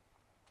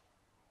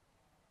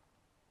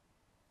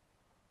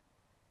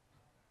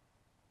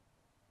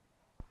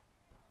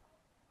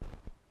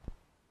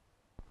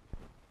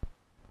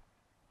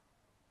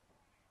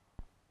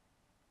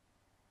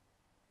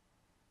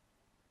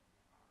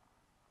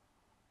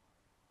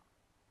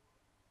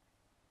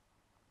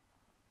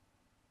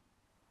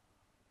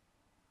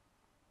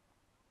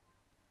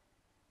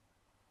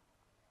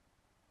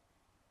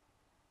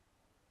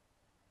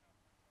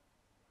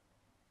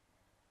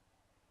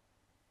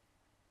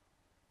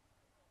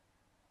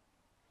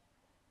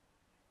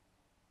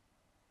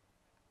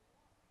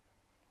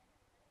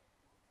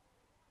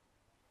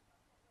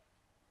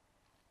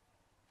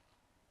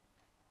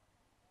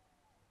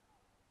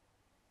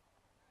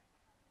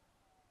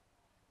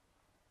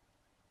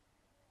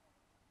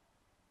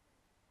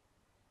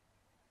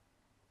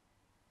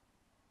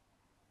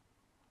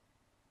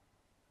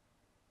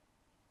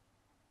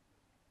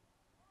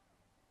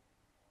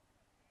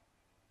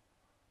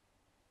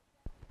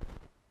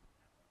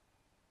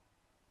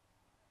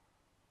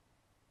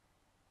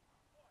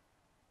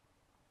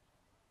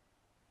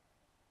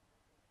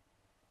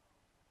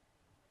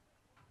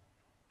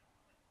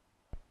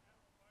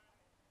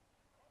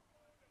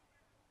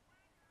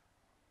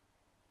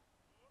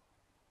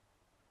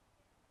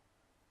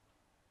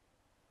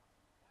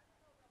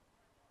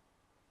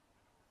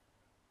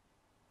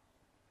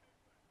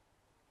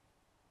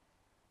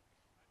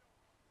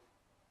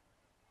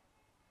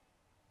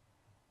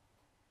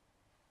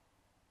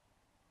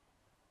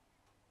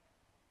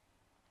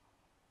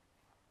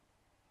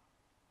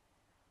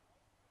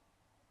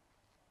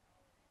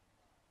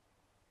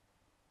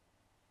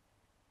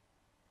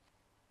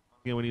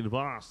 Yeah, we need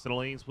Voss to the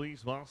lanes,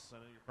 please. Voss, I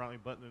know you're probably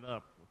buttoning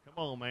up. Come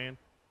on, man.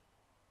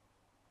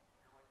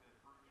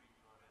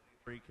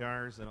 3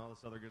 cars and all this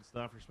other good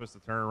stuff. You're supposed to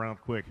turn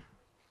around quick.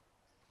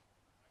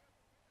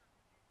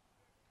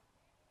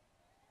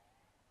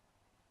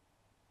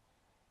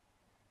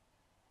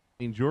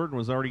 I mean, Jordan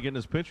was already getting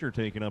his picture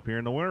taken up here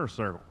in the winner's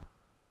circle.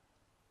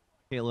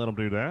 Can't let him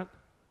do that.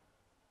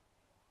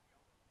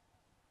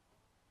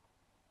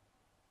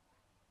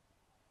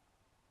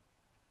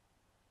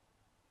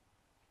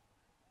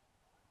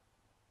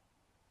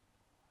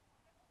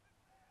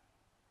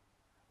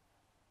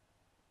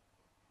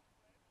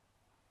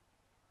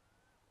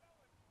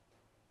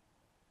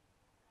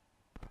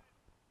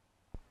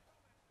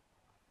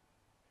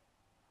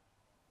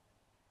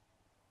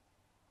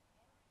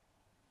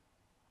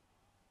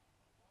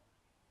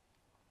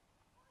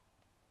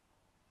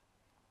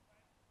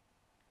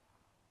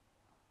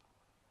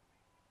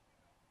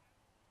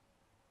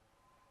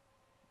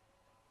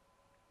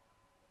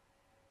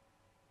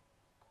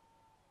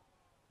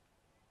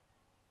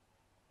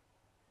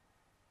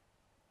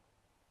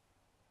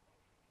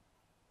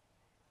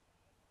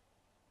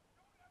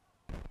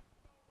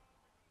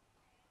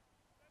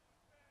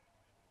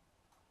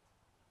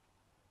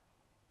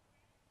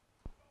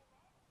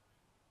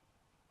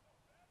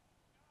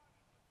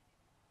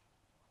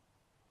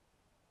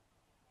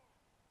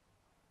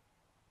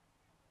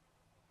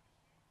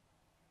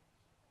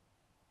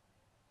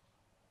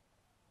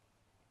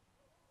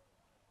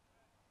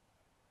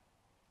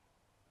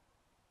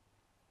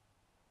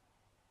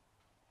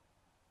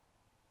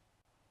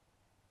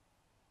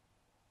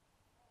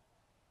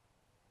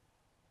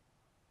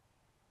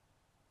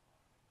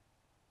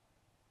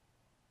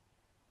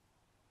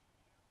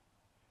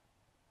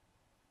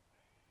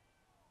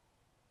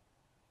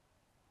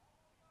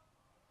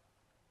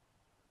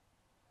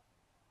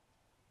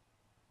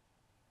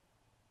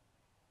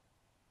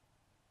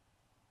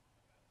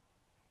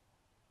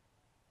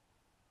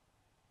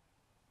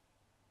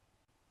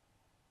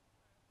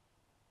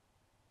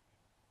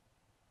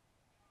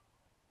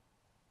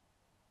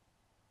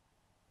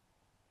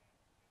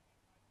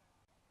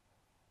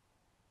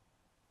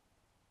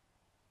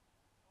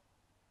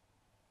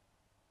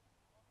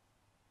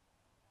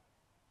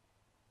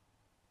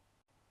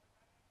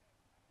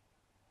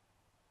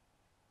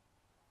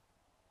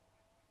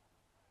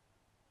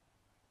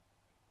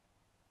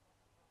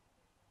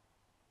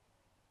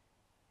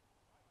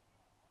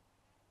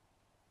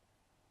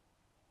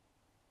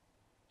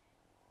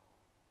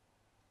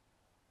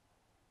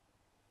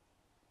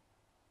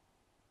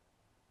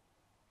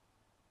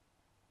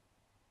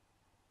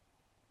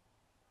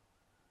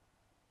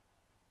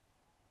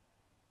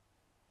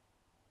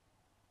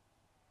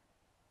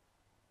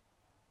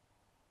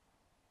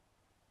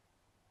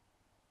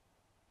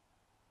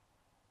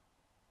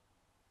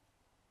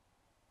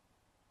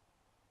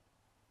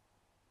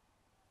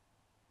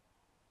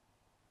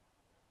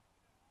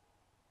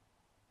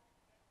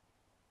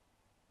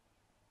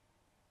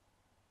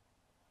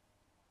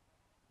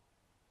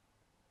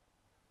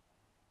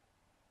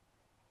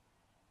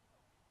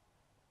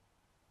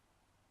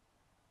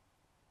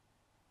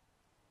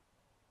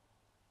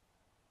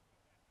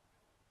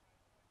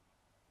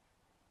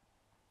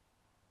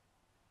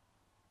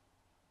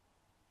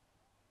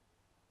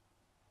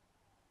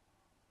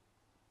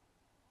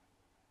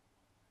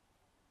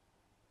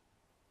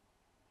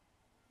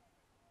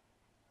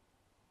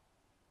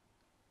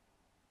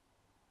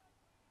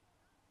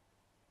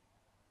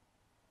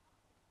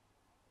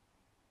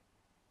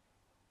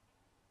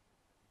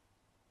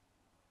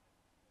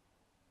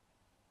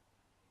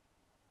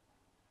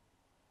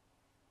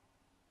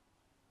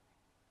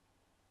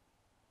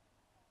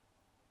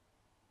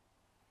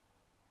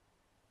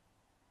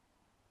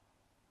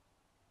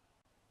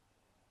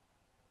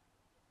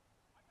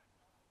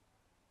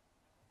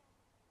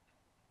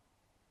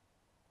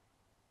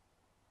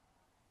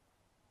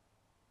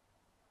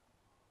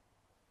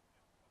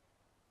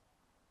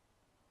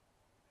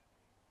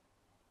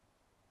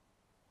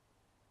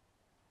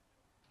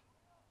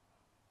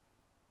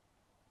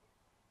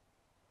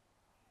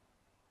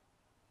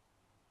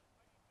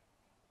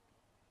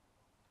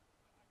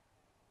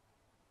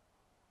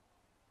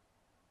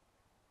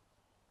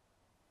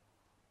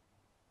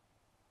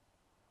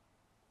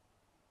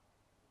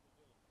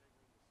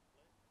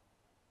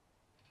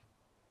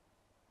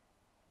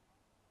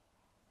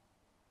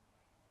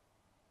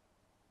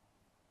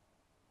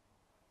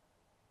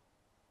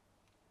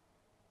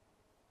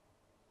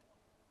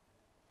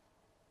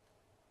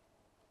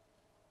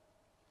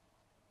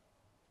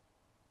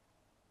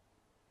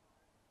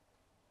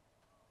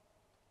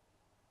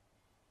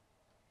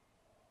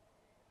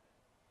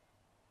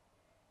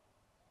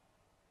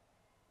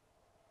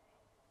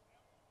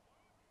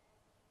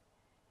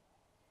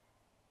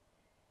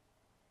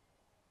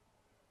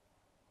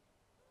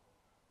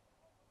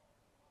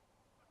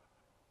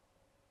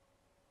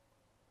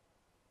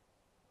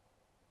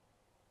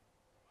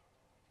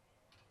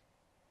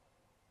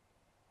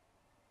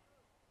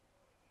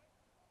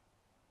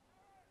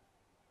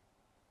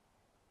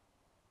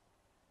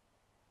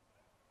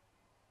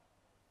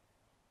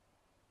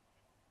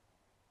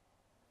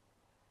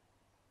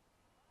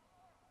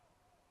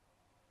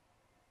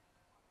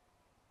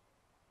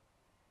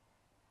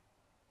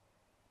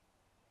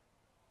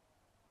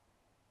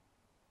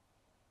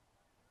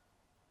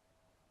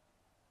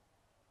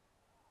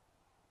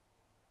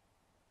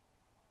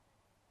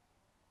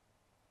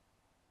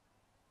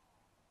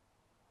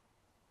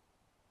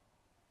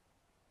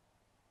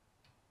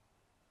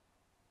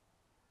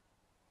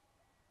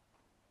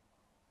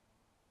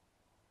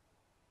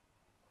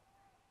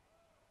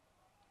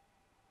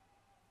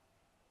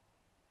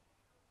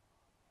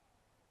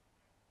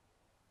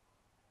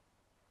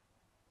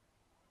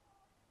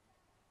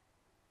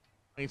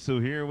 Right, so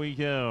here we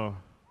go.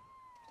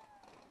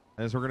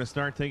 As we're going to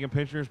start taking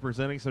pictures,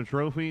 presenting some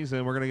trophies,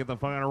 and we're going to get the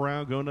final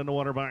round going in the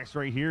water box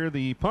right here.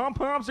 The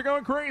pom-poms are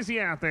going crazy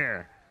out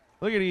there.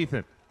 Look at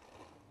Ethan.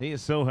 He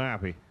is so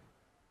happy.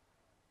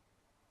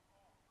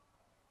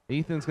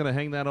 Ethan's going to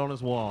hang that on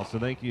his wall, so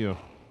thank you.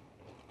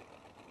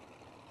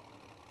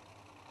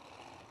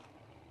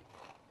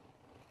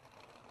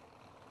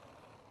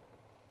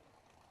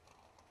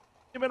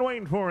 You've been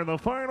waiting for the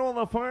final of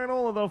the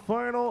final of the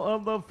final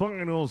of the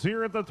finals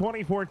here at the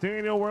 24th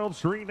Annual World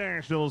Street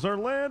Nationals,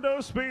 Orlando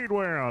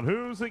Speedworld.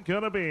 Who's it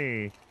going to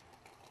be?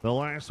 The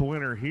last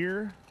winner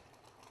here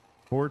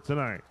for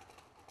tonight.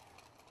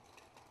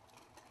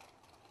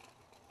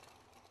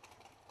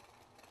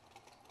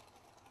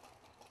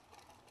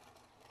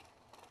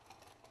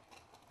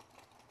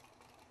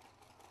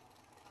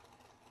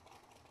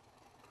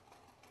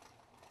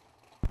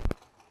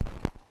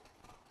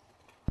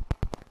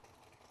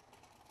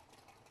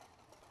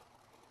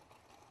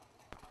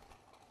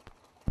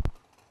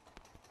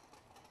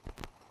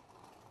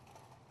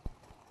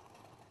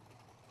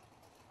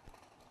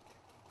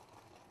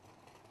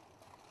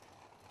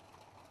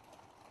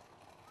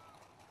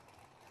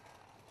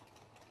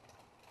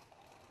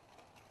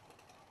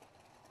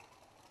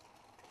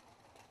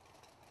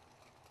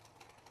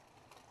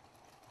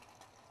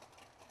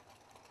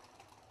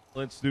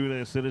 Let's do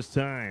this. It is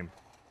time.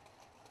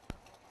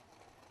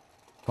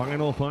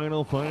 Final,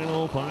 final,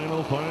 final,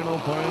 final, final, final,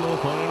 final,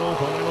 final,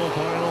 final,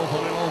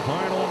 final,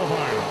 final of the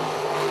final.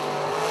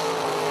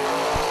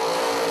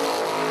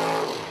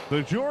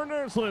 The Jordan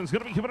Ersland's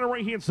going to be coming in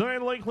right-hand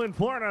side, Lakeland,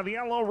 Florida. The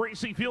Outlaw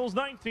Racing Fuels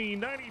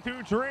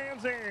 1992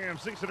 Trans Am,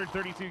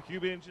 632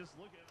 cubic inches.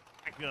 Look at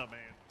it. Back up, man.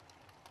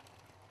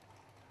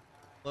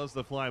 Loves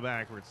to fly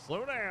backwards.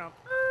 Slow down.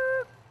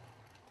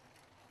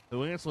 So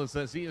Anslin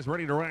says he is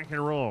ready to rock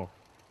and roll.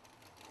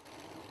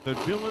 The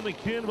Dylan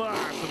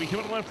McKinbox will be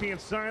coming left-hand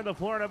side, the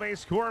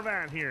Florida-based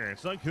Corvette here.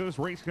 Suncoast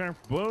Racecraft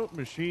boat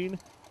machine.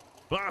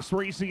 Boss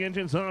Racing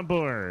engines on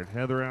board.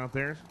 Heather out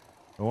there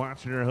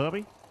watching her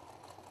hubby.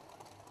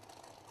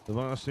 The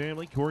Voss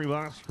family, Corey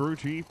Voss, crew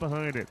chief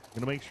behind it.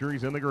 Gonna make sure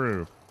he's in the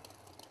groove.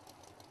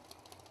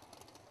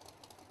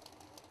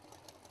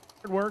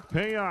 Hard work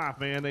pay off,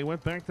 man. They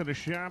went back to the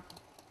shop,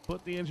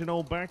 put the engine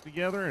all back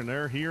together, and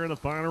they're here in the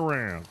final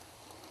round.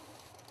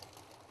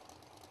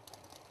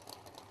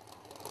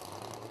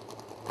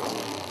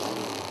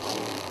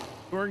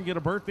 Gordon get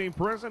a birthday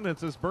present.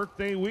 It's his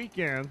birthday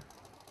weekend.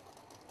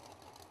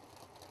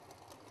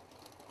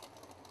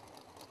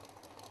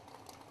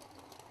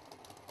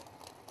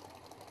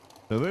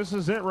 So this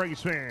is it,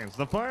 race fans.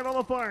 The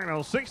final,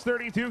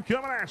 632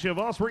 coming at you.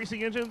 Voss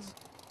Racing Engines.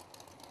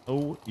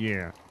 Oh,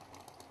 yeah.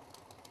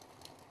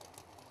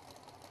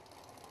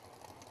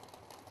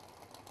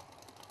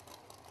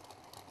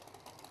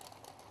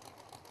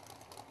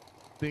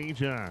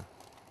 Stage on.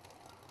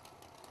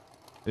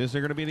 Is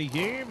there going to be any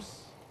games?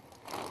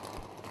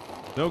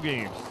 No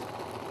games.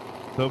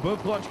 So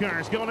both clutch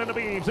cars going into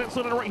beams.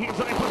 Inside on the right-hand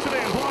side, puts it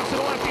in. Blocks to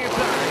the left-hand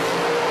side.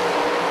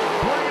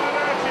 Bringing it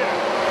at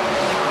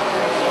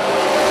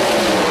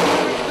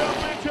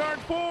you. In charge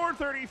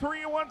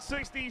 433 and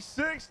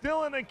 166.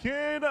 Dylan the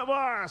Kid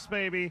Voss,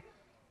 baby.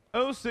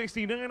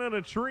 069 on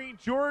a tree.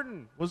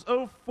 Jordan was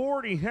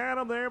 040. Had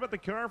him there, but the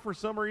car for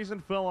some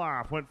reason fell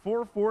off. Went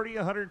 440,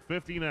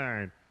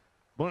 159.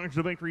 Margin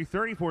of victory,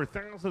 34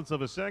 thousandths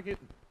of a second.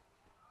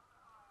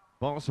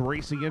 Voss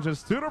Racing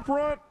Engines to the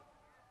front.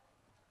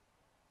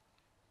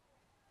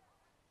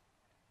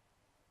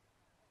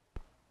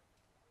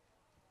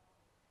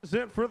 That's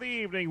it for the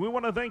evening. We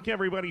want to thank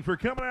everybody for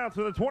coming out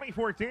to the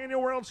 24th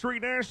Annual World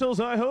Street Nationals.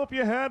 I hope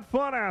you had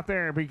fun out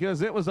there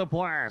because it was a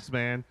blast,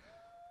 man.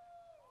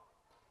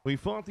 We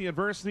fought the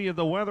adversity of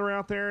the weather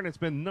out there, and it's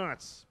been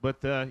nuts. But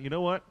you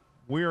know what?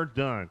 We are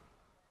done.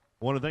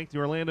 I want to thank the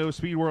Orlando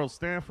Speed World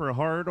staff for a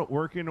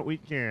hard-working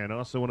weekend. I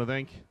also want to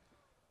thank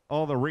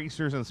all the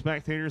racers and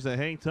spectators that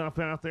hang tough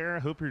out there. I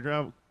hope you're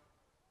driving.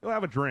 Go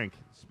have a drink.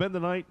 Spend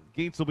the night.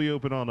 Gates will be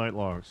open all night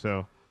long.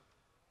 So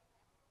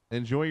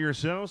enjoy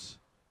yourselves.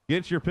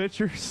 Get your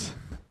pictures.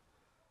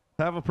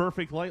 Have a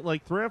perfect light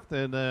like Thrift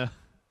and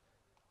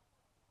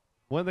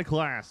win the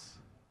class.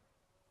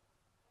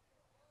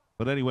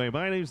 But anyway,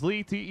 my name's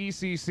Lee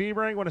TEC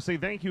Sebring. I want to say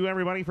thank you,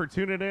 everybody, for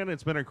tuning in.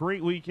 It's been a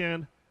great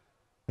weekend.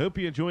 Hope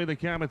you enjoy the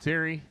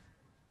commentary.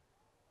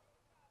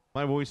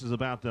 My voice is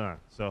about done,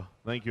 so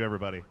thank you,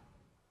 everybody.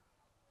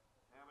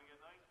 Have a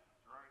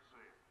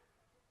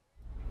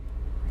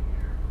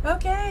good night.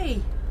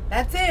 Okay,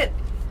 that's it.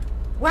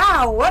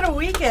 Wow, what a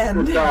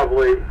weekend. Good job,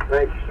 Lee.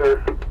 Thank you,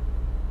 sir.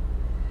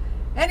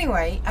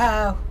 Anyway,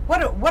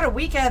 what a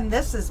weekend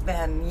this has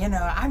been. You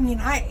know, I mean,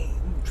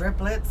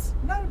 driplets,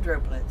 no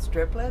driplets,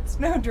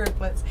 driplets, no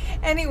driplets.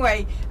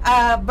 Anyway,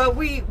 but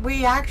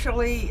we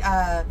actually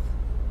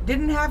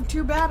didn't have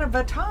too bad of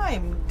a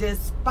time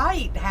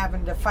despite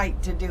having to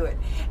fight to do it.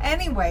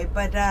 Anyway,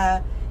 but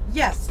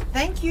yes,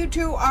 thank you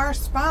to our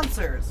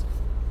sponsors.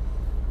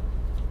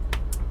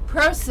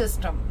 Pro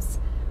Systems,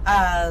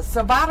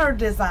 Salvator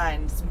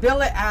Designs,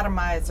 Billet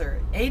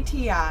Atomizer,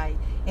 ATI,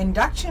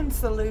 Induction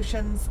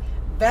Solutions,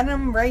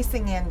 Venom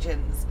Racing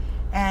Engines,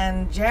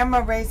 and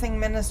JAMA Racing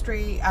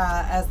Ministry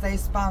as they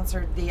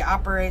sponsored the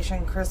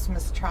Operation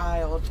Christmas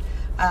Child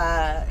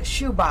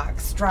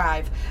shoebox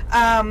drive.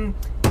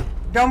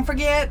 Don't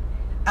forget,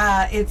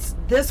 it's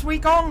this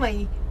week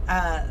only.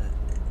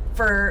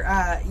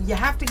 You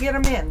have to get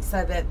them in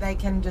so that they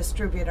can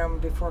distribute them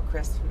before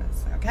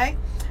Christmas. Okay,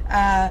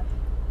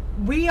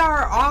 we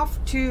are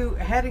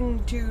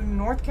heading to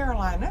North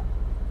Carolina.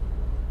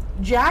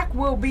 Jack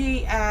will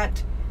be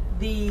at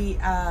the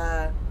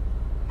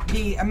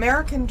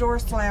American Door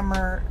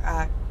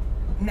Slammer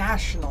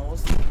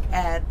Nationals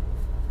at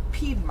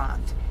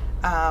Piedmont.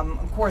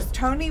 Of course,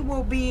 Tony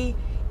will be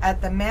at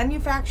the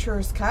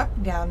Manufacturers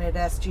Cup down at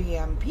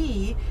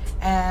SGMP,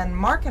 and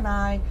Mark and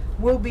I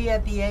will be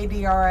at the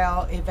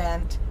ADRL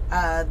event,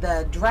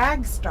 the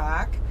drag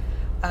stock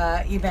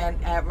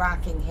event at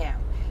Rockingham.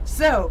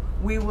 So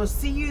we will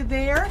see you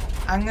there.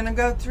 I'm going to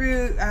go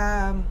through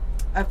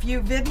a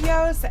few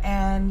videos,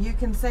 and you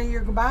can say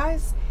your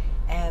goodbyes,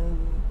 and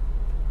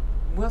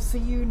we'll see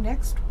you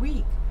next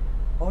week.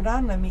 Hold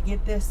on, let me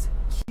get this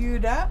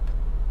queued up,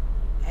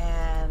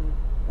 and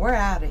we're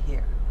out of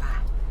here.